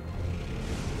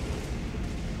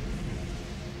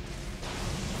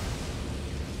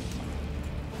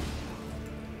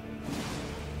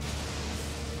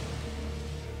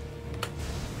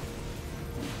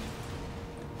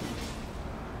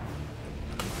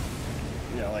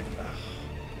 Yeah, like...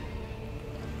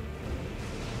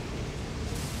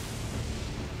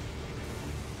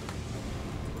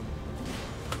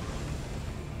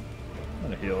 I'm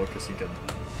gonna heal because he could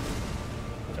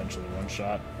potentially one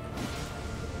shot.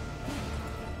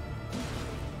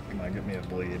 Come on, give me a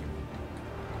bleed.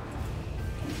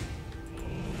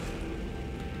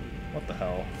 What the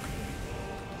hell?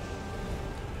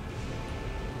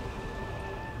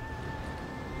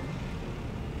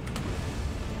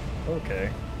 Okay.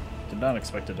 Did not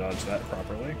expect to dodge that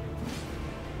properly.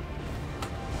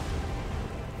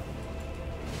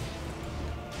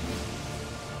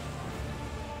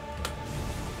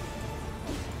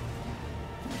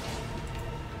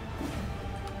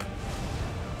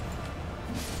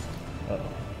 Uh-oh.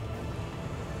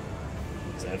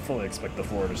 I fully expect the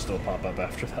floor to still pop up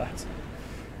after that.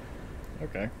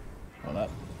 Okay. Well, that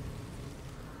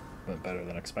went better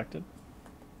than expected,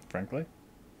 frankly.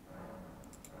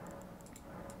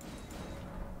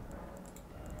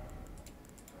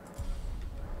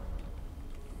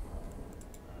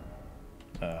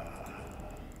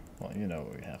 Well, you know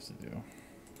what we have to do.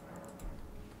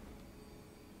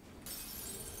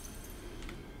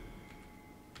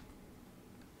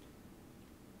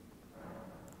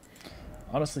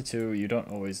 Honestly, too, you don't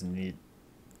always need...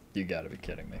 You gotta be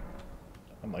kidding me.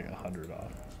 I'm like 100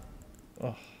 off.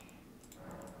 Ugh.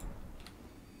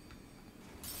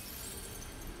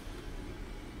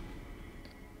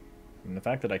 And the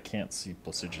fact that I can't see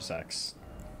Placiduous Axe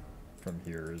from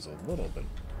here is a little bit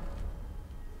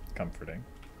comforting.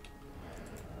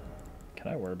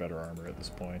 Can I wear better armor at this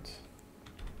point?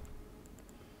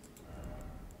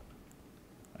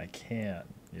 I can.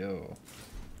 Yo.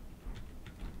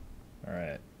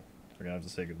 Alright. We're gonna have to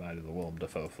say goodbye to the Willem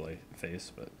Dafoe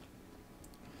face, but...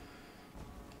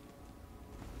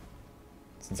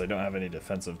 Since I don't have any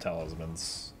defensive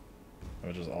talismans,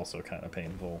 which is also kind of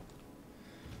painful,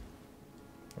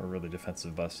 or really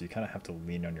defensive buffs, you kind of have to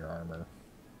lean on your armor.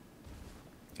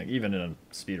 Like, even in a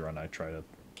speedrun, I try to...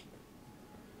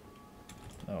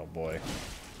 Oh boy.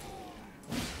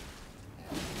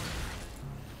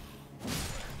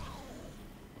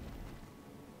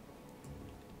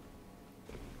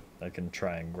 I can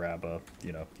try and grab a,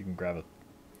 you know, you can grab a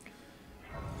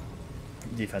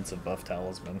defensive buff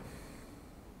talisman.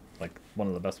 Like, one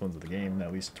of the best ones of the game,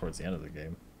 at least towards the end of the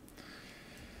game.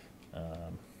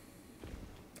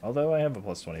 Although I have a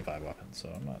plus 25 weapon, so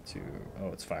I'm not too... Oh,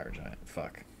 it's Fire Giant.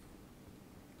 Fuck.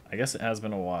 I guess it has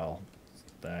been a while.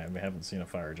 We haven't seen a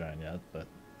Fire Giant yet, but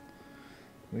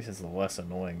at least it's the less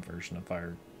annoying version of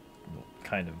Fire... Well,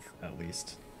 kind of, at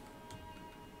least.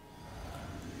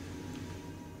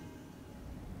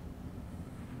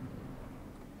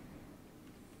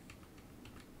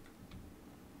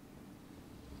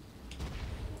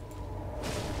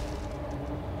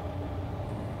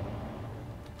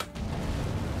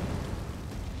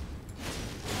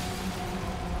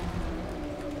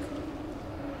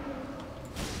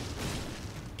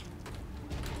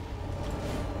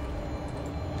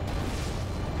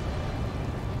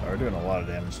 We're doing a lot of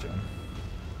damage to him.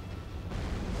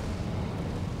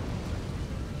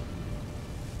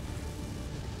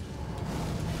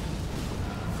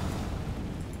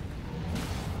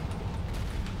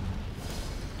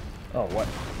 Oh, what?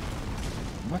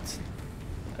 What?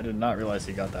 I did not realize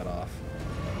he got that off.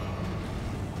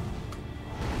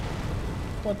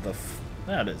 What the f...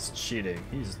 That is cheating.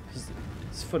 His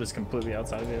foot is completely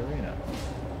outside of the arena.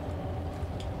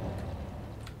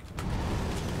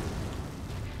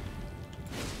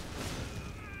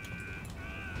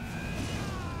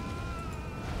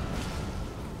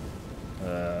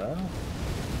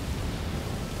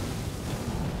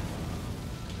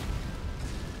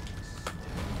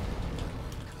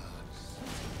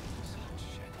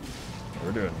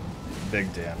 We're doing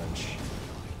big damage.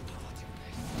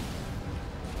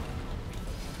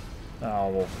 Oh,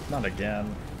 well, not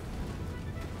again.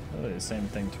 Really the same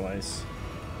thing twice.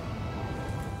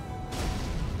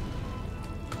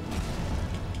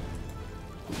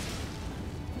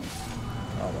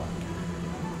 Oh well.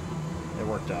 It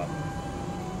worked out.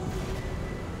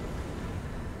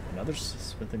 Another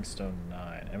smithing stone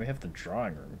 9. And we have the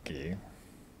drawing room key.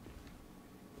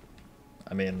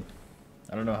 I mean,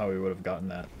 I don't know how we would have gotten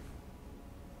that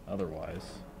otherwise.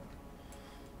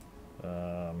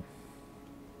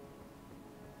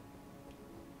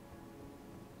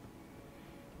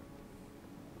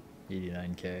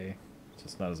 89k. It's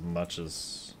just not as much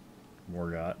as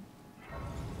Morgott.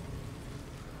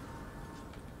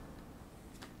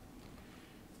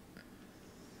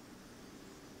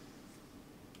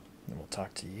 And we'll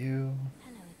talk to you.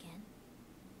 Hello again,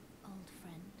 old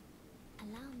friend.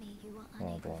 Allow me, you are Blah,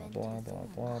 unable blah, to blah, the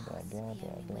blah, past, blah, the blah, only blah,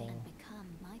 way blah. and become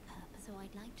my purpose, so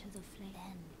I'd like to the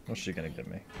flame. What's she gonna give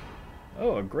me?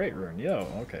 Oh, a great rune. Yo,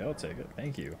 okay, I'll take it.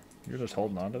 Thank you. You're just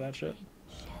holding on to that shit?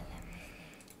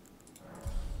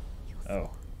 Oh.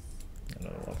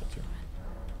 Another level 2.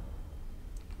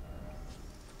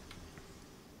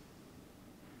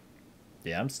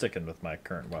 Yeah, I'm sticking with my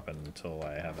current weapon until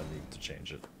I have a need to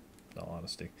change it, in all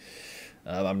honesty.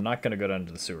 I'm not going to go down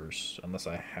to the sewers unless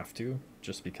I have to,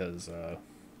 just because I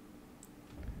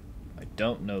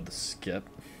don't know the skip.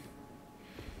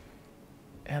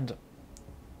 And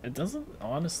it doesn't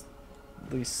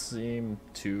honestly seem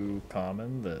too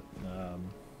common that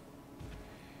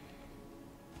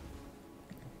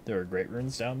there are great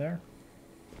runes down there.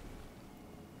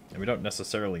 And we don't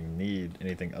necessarily need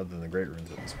anything other than the great runes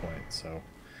at this point, so...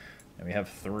 And we have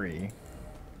 3.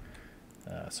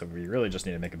 So we really just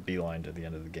need to make a beeline to the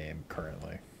end of the game,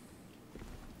 currently.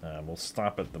 We'll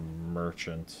stop at the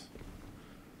merchant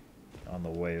on the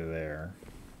way there,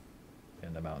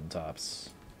 in the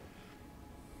mountaintops.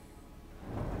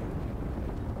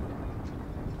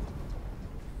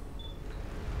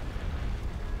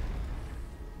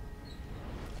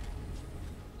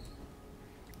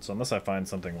 So unless I find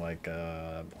something like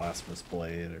Blasphemous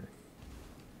Blade or...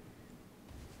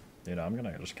 You know, I'm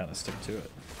gonna just kind of stick to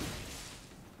it.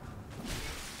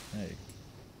 Hey.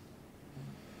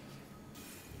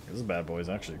 This bad boy is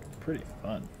actually pretty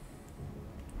fun.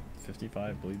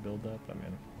 55 bleed buildup, I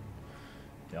mean...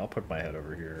 Yeah, I'll poke my head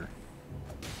over here.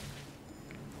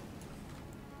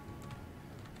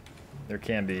 There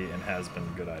can be and has been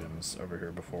good items over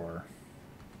here before.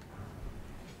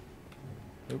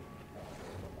 Oop.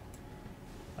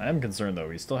 I am concerned though,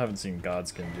 we still haven't seen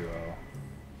Godskin Duo.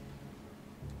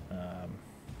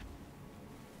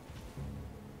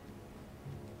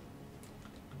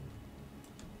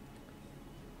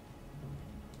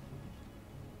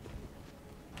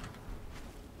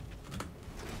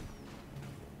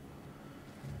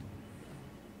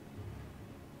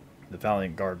 The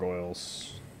Valiant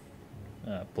Gargoyles.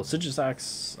 Placidus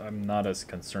Axe, I'm not as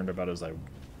concerned about as I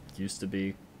used to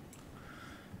be.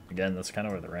 Again, that's kind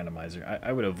of where the randomizer...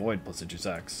 I would avoid Placidus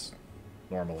Axe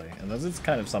normally, and this is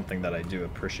kind of something that I do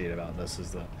appreciate about this,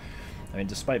 is that, I mean,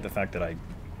 despite the fact that I,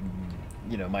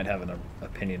 you know, might have an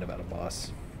opinion about a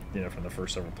boss, you know, from the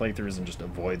first several playthroughs and just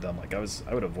avoid them, like I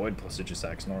would avoid Placidus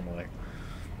Axe normally.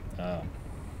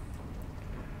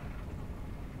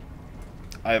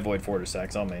 I avoid Fortis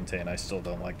Axe, I'll maintain I still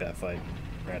don't like that fight,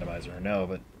 randomizer or no,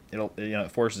 but it'll, you know,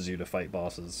 it forces you to fight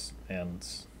bosses and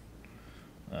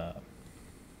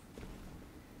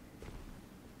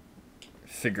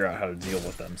figure out how to deal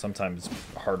with them, sometimes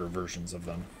harder versions of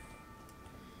them.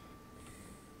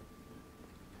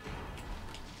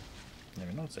 I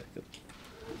mean, I'll take it.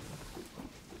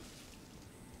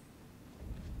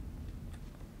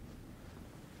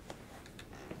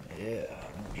 Yeah,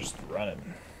 I'm just running.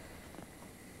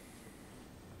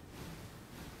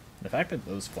 The fact that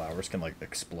those flowers can, like,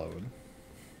 explode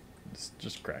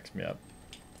just cracks me up.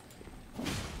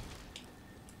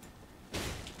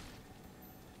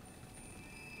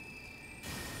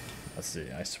 Let's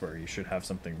see, I swear you should have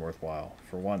something worthwhile.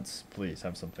 For once, please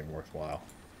have something worthwhile.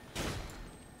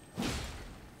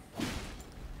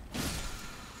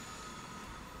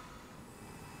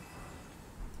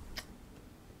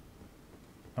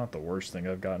 Not the worst thing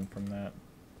I've gotten from that.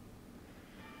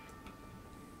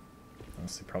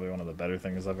 Honestly, probably one of the better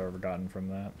things I've ever gotten from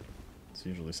that. It's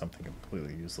usually something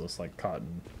completely useless, like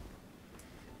cotton.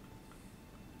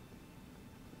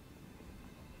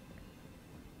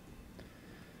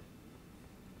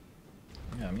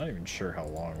 Yeah, I'm not even sure how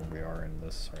long we are in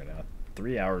this right now.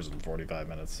 3 hours and 45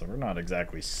 minutes, so we're not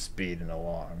exactly speeding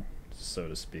along, so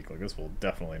to speak. Like, this will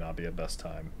definitely not be a best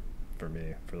time for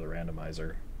me, for the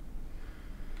randomizer.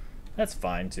 That's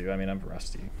fine, too. I mean, I'm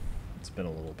rusty. It's been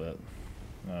a little bit.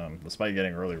 Despite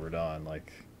getting early Radon,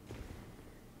 like,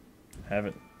 I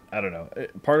don't know.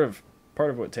 Part of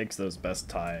what takes those best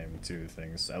time to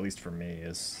things, at least for me,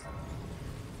 is,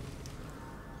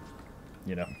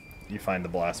 you know, you find the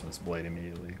Blasphemous Blade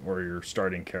immediately, or your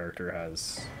starting character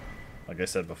has, like I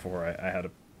said before, I had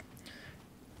a,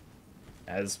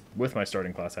 as with my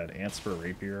starting class, I had Anspur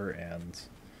Rapier and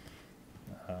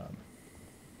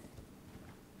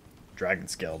Dragon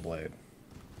Scale Blade,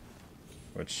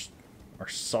 which are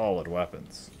solid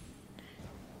weapons.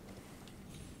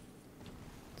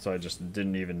 So I just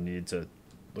didn't even need to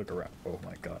look around. Oh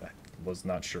my god, I was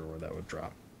not sure where that would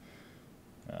drop.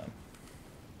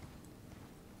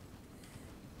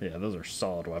 Yeah, those are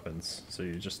solid weapons. So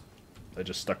I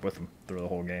just stuck with them through the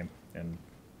whole game, and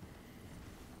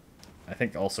I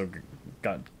think also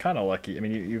got kind of lucky. I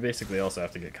mean, you basically also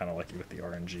have to get kind of lucky with the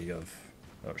RNG of,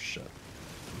 oh shit.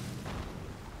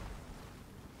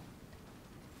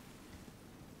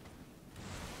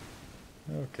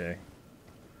 Okay.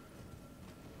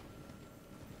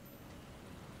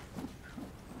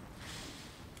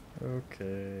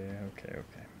 Okay.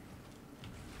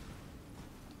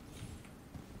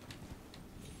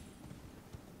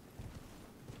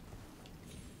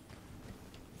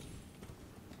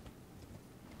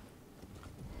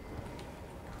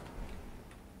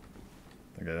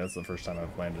 Okay, that's the first time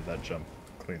I've landed that jump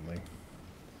cleanly.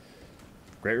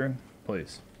 Great Rune,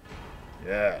 please.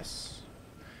 Yes.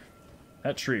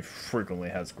 That tree frequently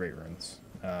has great runes.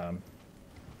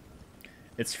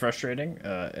 It's frustrating.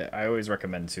 I always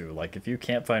recommend too, like, if you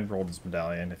can't find Rold's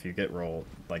Medallion, if you get rolled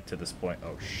like to this point,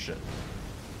 oh shit.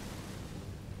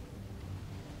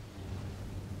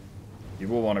 You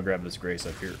will want to grab this grace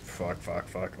up here. Fuck.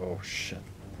 Oh shit.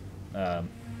 But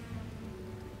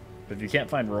if you can't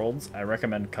find Rold's, I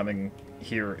recommend coming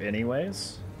here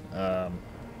anyways.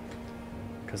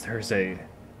 Because there's a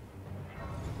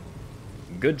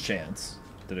good chance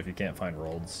that if you can't find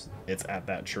Rold's, it's at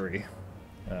that tree.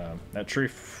 That tree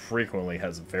frequently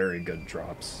has very good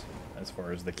drops as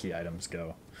far as the key items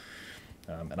go.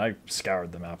 And I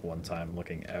scoured the map one time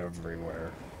looking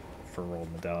everywhere for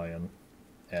Rold Medallion,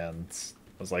 and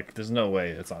I was like, there's no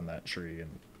way it's on that tree,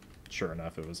 and sure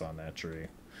enough it was on that tree.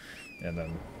 And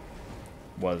then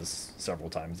was several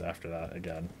times after that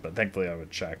again, but thankfully I would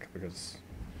check, because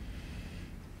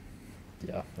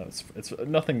yeah, it's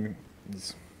nothing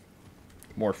is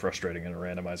more frustrating in a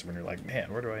randomizer when you're like,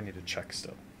 man, where do I need to check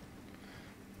still?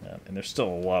 And there's still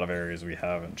a lot of areas we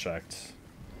haven't checked.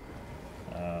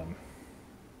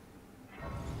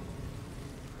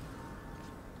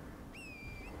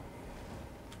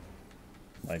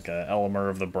 Like Elamur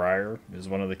of the Briar is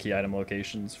one of the key item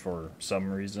locations for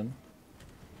some reason.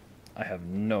 I have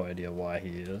no idea why he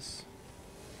is.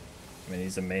 I mean,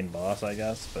 he's a main boss, I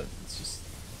guess, but it's just...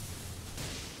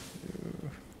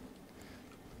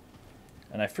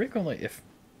 And I frequently,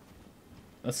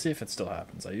 let's see if it still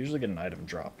happens. I usually get an item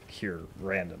drop here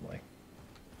randomly.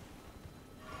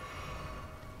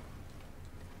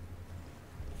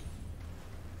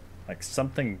 Like,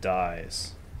 something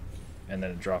dies, and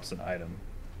then it drops an item.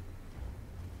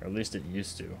 Or at least it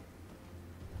used to.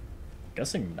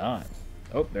 Guessing not.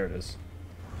 Oh, there it is.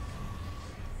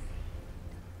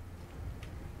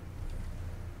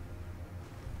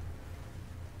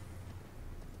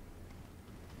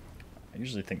 I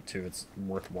usually think, too, it's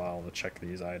worthwhile to check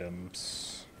these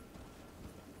items.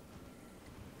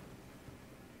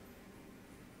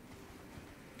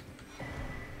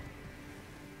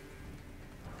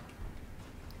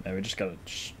 And we just got a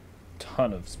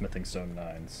ton of Smithing Stone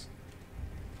 9s.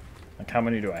 Like, how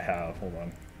many do I have? Hold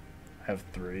on. I have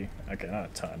 3. Okay, not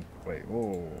a ton. Wait,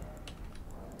 whoa.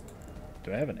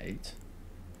 Do I have an 8?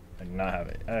 I do not have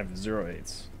 8. I have 0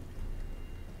 8s.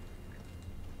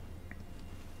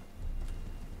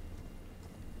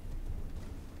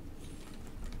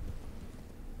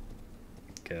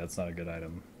 Okay, that's not a good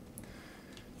item.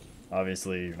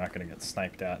 Obviously, you're not going to get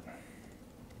sniped at.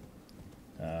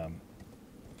 And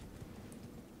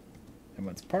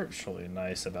what's partially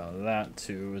nice about that,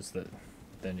 too, is that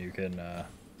then you can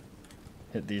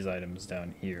hit these items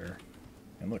down here.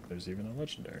 And look, there's even a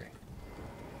legendary.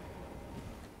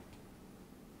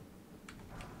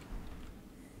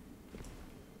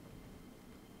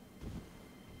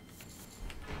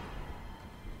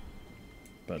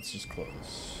 but it's just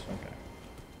close. Okay.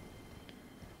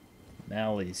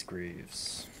 Mally's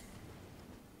Greaves.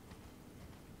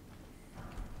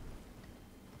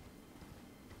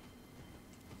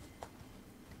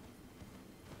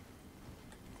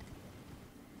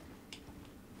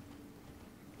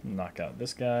 Knock out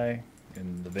this guy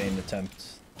in the vain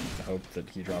attempt to hope that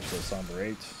he drops a Somber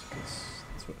 8, because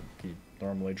that's what he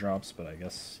normally drops, but I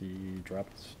guess he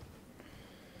dropped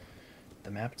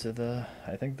the map to the,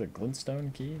 I think, the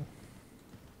Glintstone key.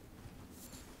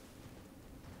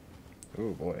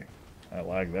 Oh boy, I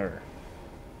lag there.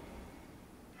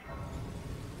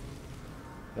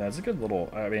 Yeah, it's a good little,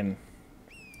 I mean,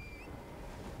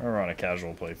 I remember on a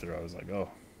casual playthrough I was like, oh,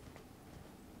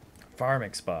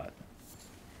 farming spot.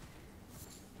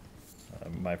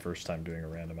 My first time doing a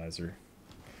randomizer.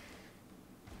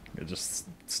 I'd just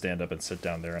stand up and sit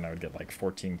down there and I would get like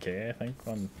 14k, I think,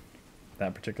 on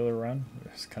that particular run.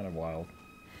 It was kind of wild.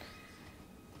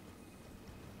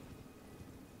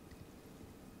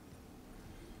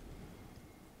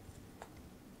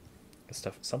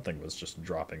 Something was just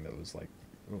dropping that was like,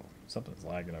 oh, something's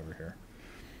lagging over here.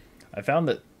 I found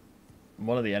that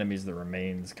one of the enemies that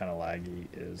remains kind of laggy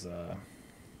is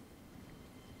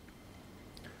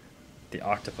the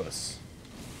octopus.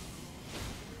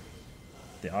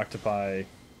 The octopi.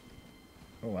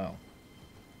 Oh wow.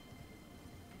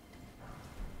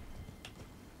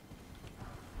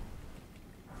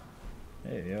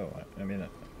 Hey yo, I mean,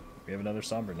 we have another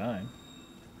Somber 9.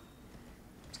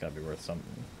 It's gotta be worth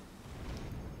something.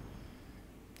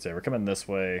 So we're coming this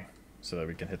way so that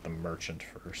we can hit the merchant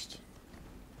first.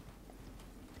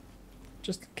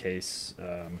 Just in case.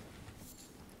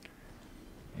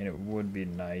 And it would be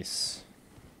nice.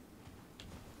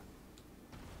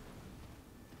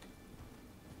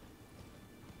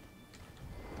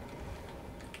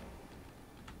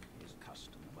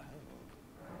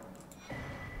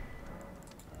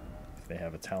 If they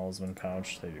have a talisman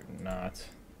pouch, they do not.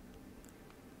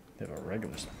 They have a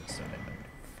regular sending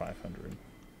 500.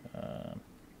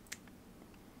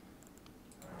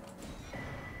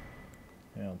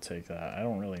 Yeah, I'll take that. I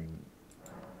don't really.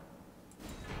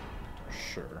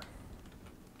 Sure.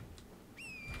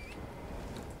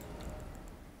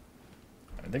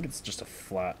 I think it's just a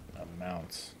flat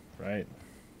amount, right?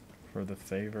 For the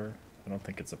favor. I don't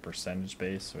think it's a percentage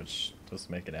base, which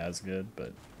doesn't make it as good,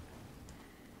 but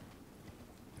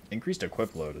increased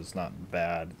equip load is not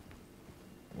bad.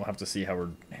 We'll have to see how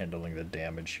we're handling the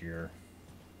damage here.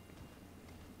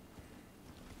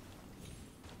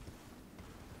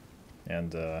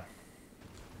 And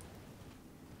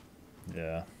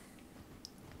yeah.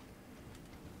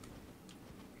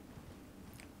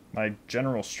 My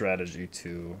general strategy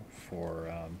too for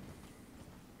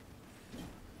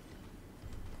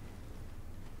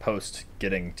post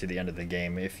getting to the end of the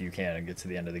game, if you can get to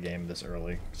the end of the game this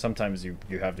early. Sometimes you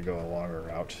have to go a longer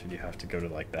route. You have to go to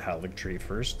like the Halig tree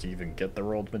first to even get the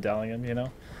rolled medallion, you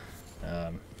know?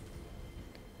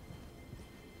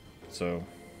 So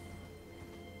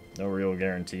no real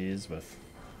guarantees with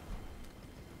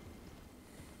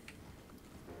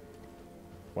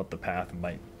what the path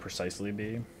might precisely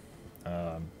be.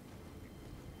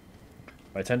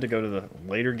 I tend to go to the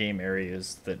later game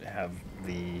areas that have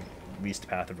the least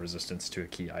path of resistance to a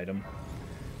key item.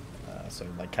 So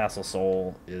like Castle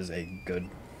Soul is a good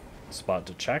spot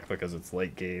to check because it's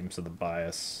late game, so the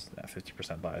bias, that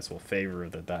 50% bias, will favor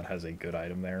that has a good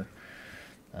item there.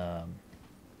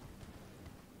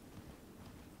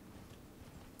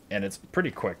 And it's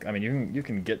pretty quick. I mean, you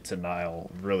can get to Nile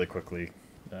really quickly.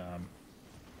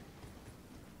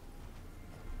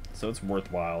 So it's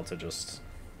worthwhile to just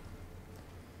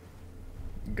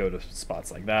go to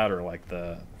spots like that, or like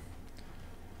the...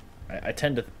 I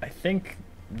think,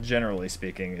 generally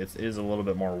speaking, it is a little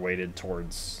bit more weighted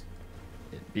towards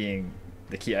it being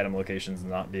the key item locations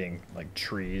not being like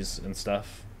trees and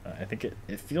stuff. I think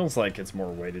it feels like it's more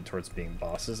weighted towards being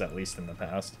bosses, at least in the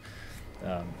past.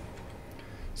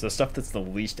 So the stuff that's the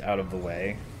least out of the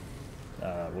way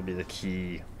will be the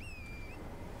key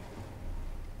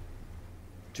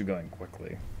to going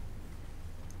quickly.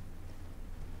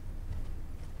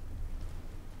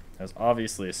 There's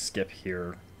obviously a skip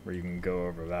here where you can go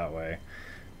over that way,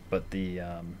 but the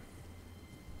oh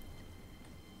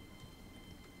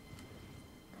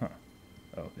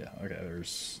yeah, okay,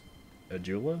 there's a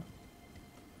Jula.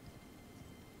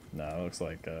 No, it looks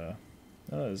like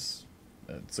it's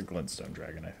a glintstone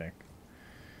dragon, I think,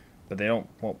 but they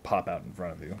won't pop out in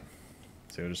front of you,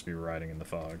 so you'll just be riding in the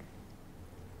fog.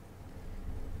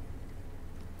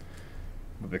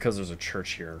 But because there's a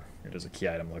church here, it is a key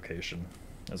item location,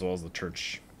 as well as the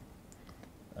church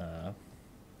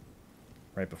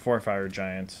right before Fire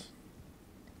Giant.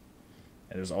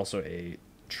 And there's also a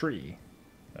tree,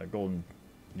 a golden,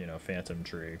 phantom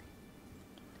tree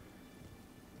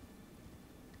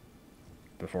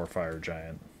before Fire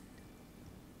Giant.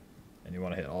 And you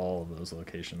want to hit all of those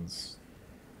locations.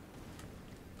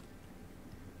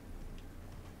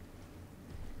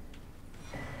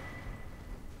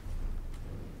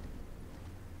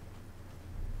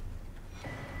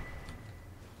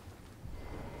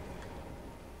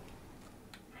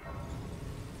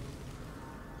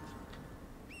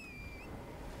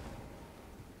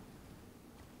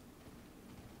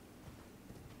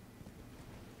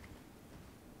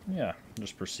 Yeah,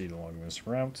 just proceed along this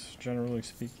route, generally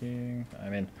speaking. I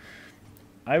mean,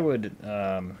 I would,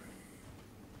 on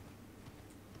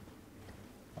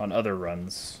other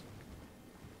runs,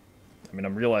 I mean,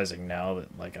 I'm realizing now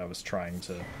that, like, I was trying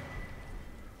to...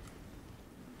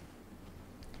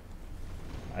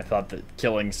 I thought that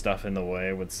killing stuff in the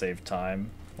way would save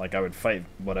time. Like, I would fight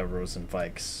whatever was in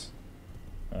Vike's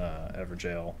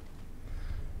Everjail.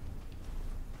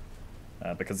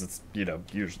 Because it's,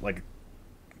 usually, like...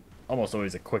 almost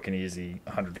always a quick and easy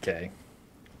 100k,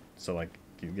 so like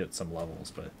you get some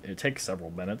levels, but it takes several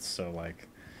minutes, so like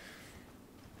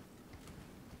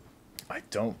I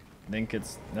don't think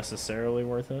it's necessarily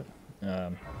worth it.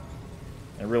 I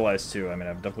realize too, I mean,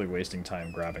 I'm definitely wasting time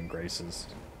grabbing graces,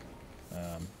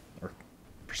 or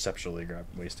perceptually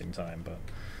wasting time, but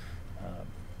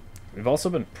we've also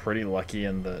been pretty lucky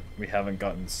in that we haven't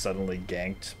gotten suddenly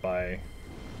ganked by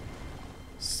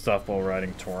stuff while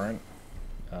riding Torrent.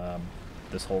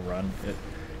 This whole run,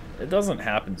 it doesn't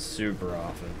happen super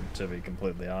often, to be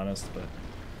completely honest, but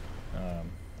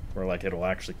where like it'll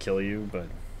actually kill you. But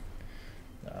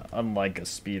unlike a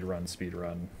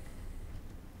speedrun,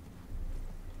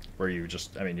 where you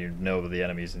just, I mean, the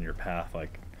enemies in your path,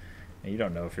 like, and you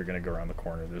don't know if you're gonna go around the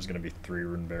corner. There's gonna be 3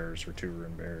 rune bears or 2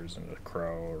 rune bears and a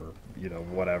crow, or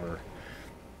whatever.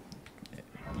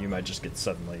 You might just get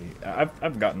suddenly.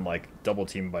 I've gotten like double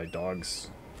teamed by dogs.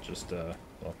 Just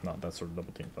well, not that sort of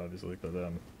double team, obviously, but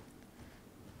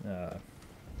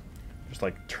just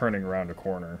like turning around a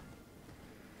corner.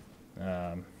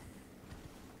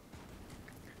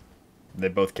 They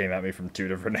both came at me from 2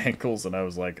 different angles, and I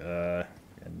was like,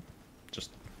 and just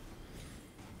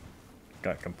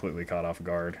got completely caught off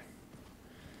guard.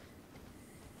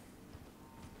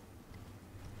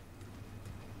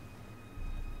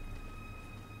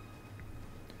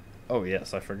 Oh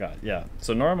yes, I forgot. Yeah,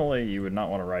 so normally you would not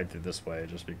want to ride through this way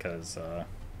just because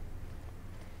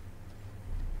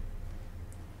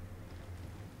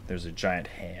there's a giant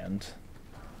hand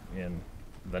in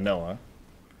vanilla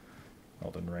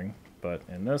Elden Ring, but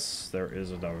in this there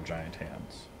is no giant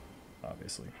hands,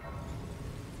 obviously.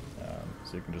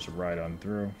 So you can just ride on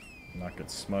through, not get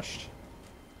smushed.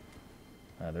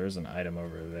 There's an item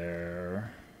over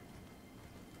there.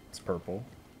 It's purple.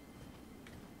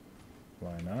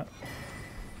 Why not?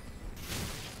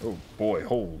 Oh boy,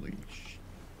 holy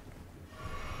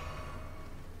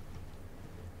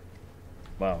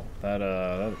wow, that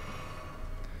it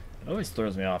always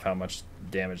throws me off how much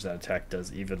damage that attack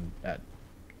does, even at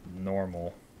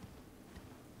normal.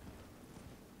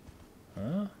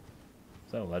 Huh?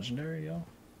 Is that a legendary, yo?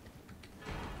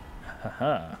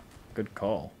 Haha, good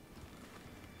call.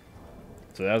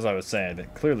 So as I was saying,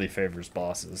 it clearly favors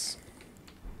bosses.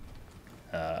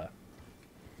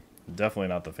 Definitely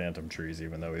not the Phantom Trees,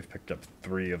 even though we've picked up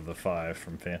 3 of the 5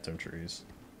 from Phantom Trees.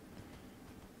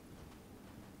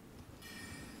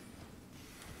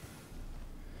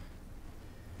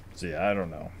 So yeah, I don't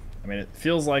know. I mean, it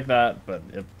feels like that, but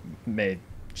it may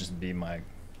just be my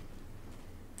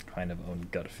kind of own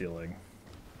gut feeling.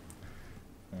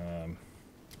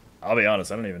 I'll be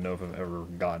honest, I don't even know if I've ever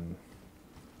gotten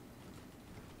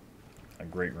a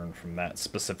great run from that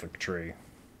specific tree.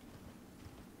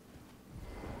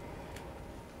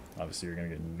 Obviously, you're going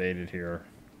to get invaded here.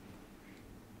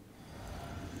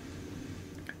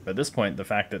 But at this point, the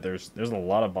fact that there's a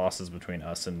lot of bosses between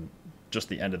us and just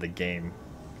the end of the game.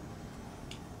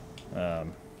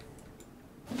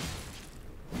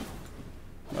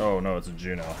 Oh no, it's a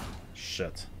Juno.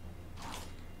 Shit.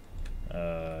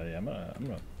 Yeah, I'm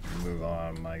gonna move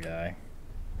on, my guy.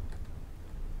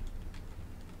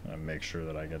 I'm gonna make sure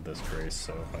that I get this grace.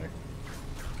 So if I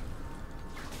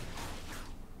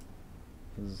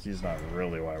he's not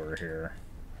really why we're here.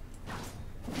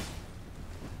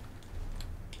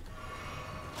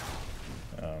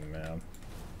 Oh man.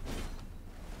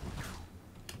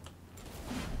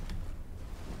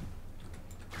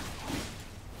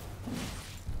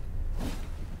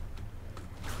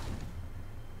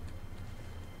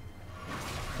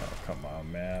 Oh, come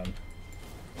on, man.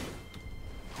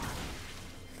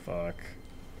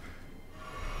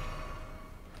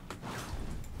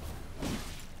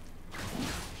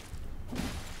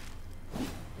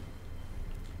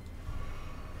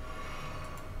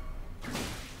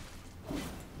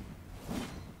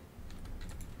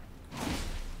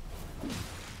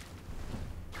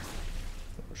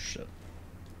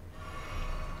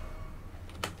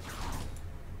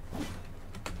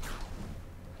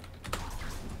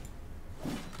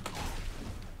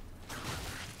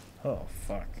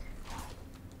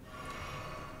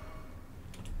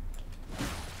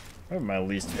 Probably my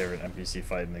least favorite NPC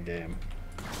fight in the game.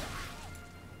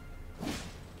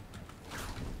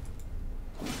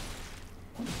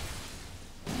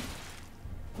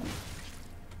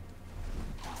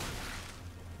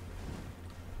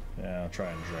 Yeah, I'll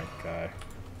try and drink, guy.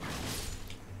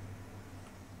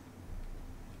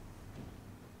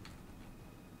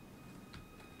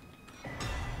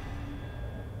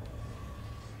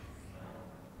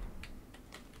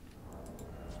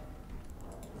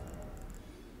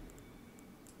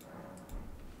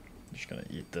 Just gonna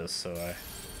eat this so I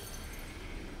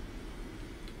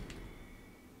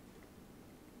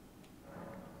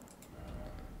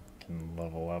can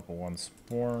level up once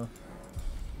more.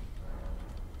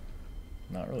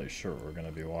 Not really sure what we're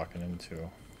gonna be walking into,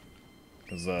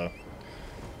 because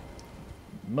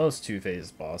most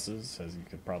two-phase bosses, as you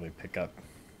could probably pick up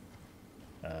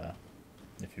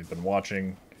if you've been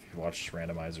watching, if you've watched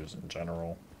randomizers in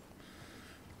general,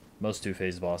 most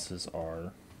two-phase bosses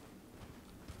are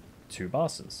two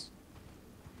bosses,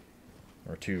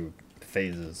 or two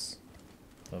phases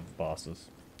of bosses,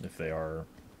 if they are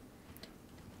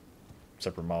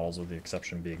separate models, with the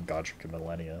exception being Godskin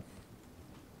Millennia.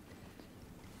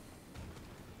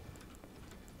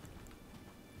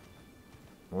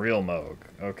 Real Moog,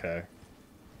 okay.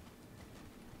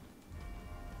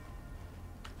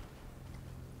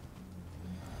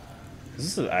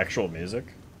 Is this actual music?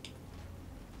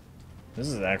 This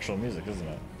is actual music, isn't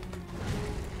it?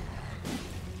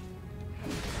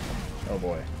 Oh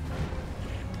boy.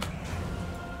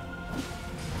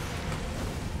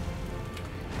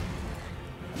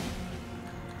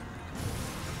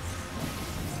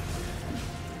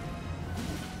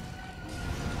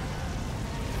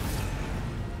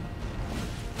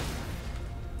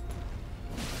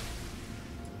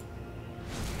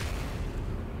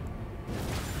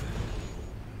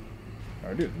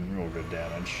 I do real good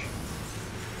damage.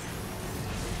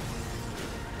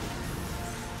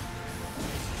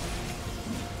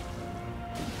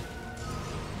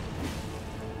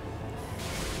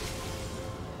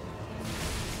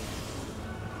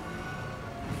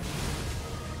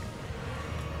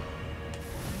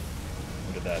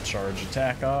 Get that charge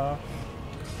attack off.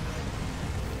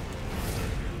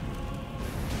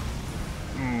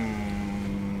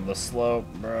 The slope,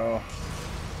 bro.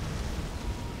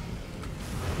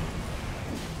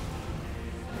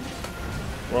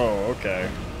 Whoa, okay.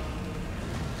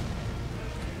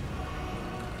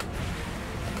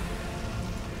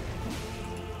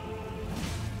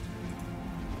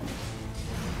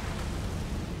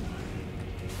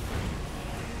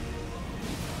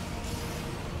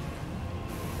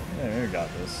 Yeah, we got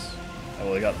this. Oh,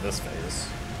 well, we got this phase.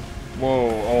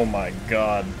 Whoa, oh my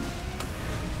god.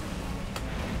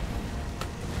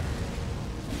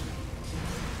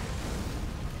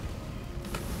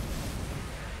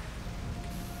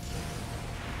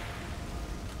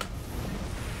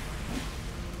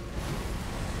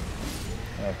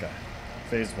 Okay,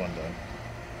 phase one done.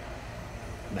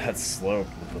 That slope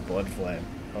with the blood flame.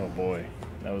 Oh boy,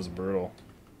 that was brutal.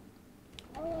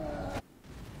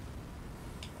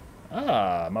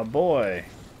 Ah, my boy.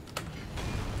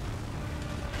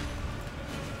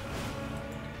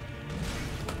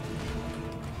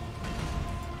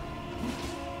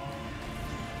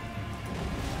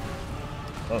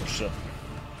 Oh shit.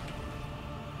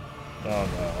 Oh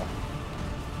no.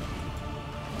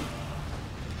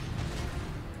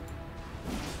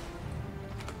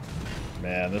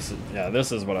 Man,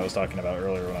 this is what I was talking about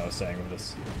earlier when I was saying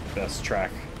this best track.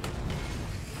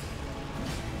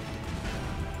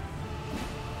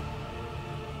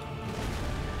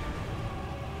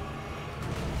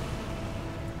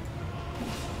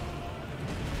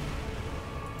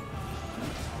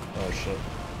 Oh shit.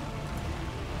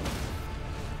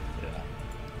 Yeah.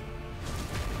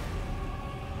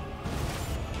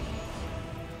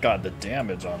 God, the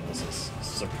damage on this is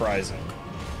surprising.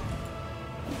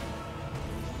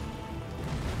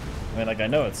 I mean, like, I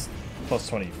know it's plus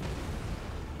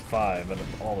 25, but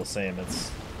all the same,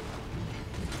 it's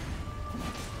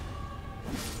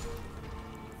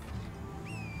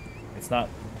not,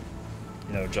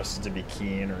 you know, just to be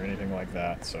keen or anything like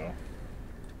that, so.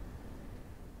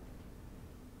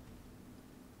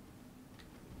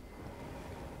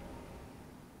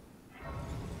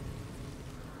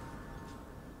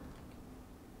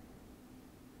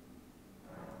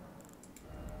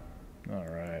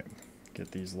 Alright,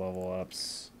 get these level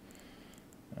ups.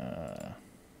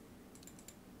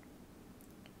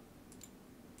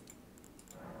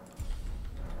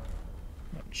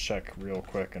 Check real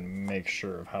quick and make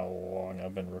sure of how long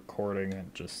I've been recording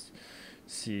and just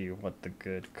see what the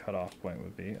good cutoff point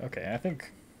would be. Okay, I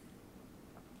think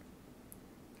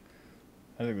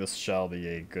I think this shall be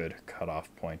a good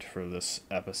cutoff point for this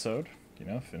episode. You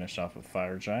know, finish off with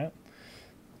Fire Giant.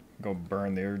 Go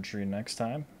burn the Erdtree next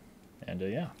time. And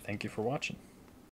yeah, thank you for watching.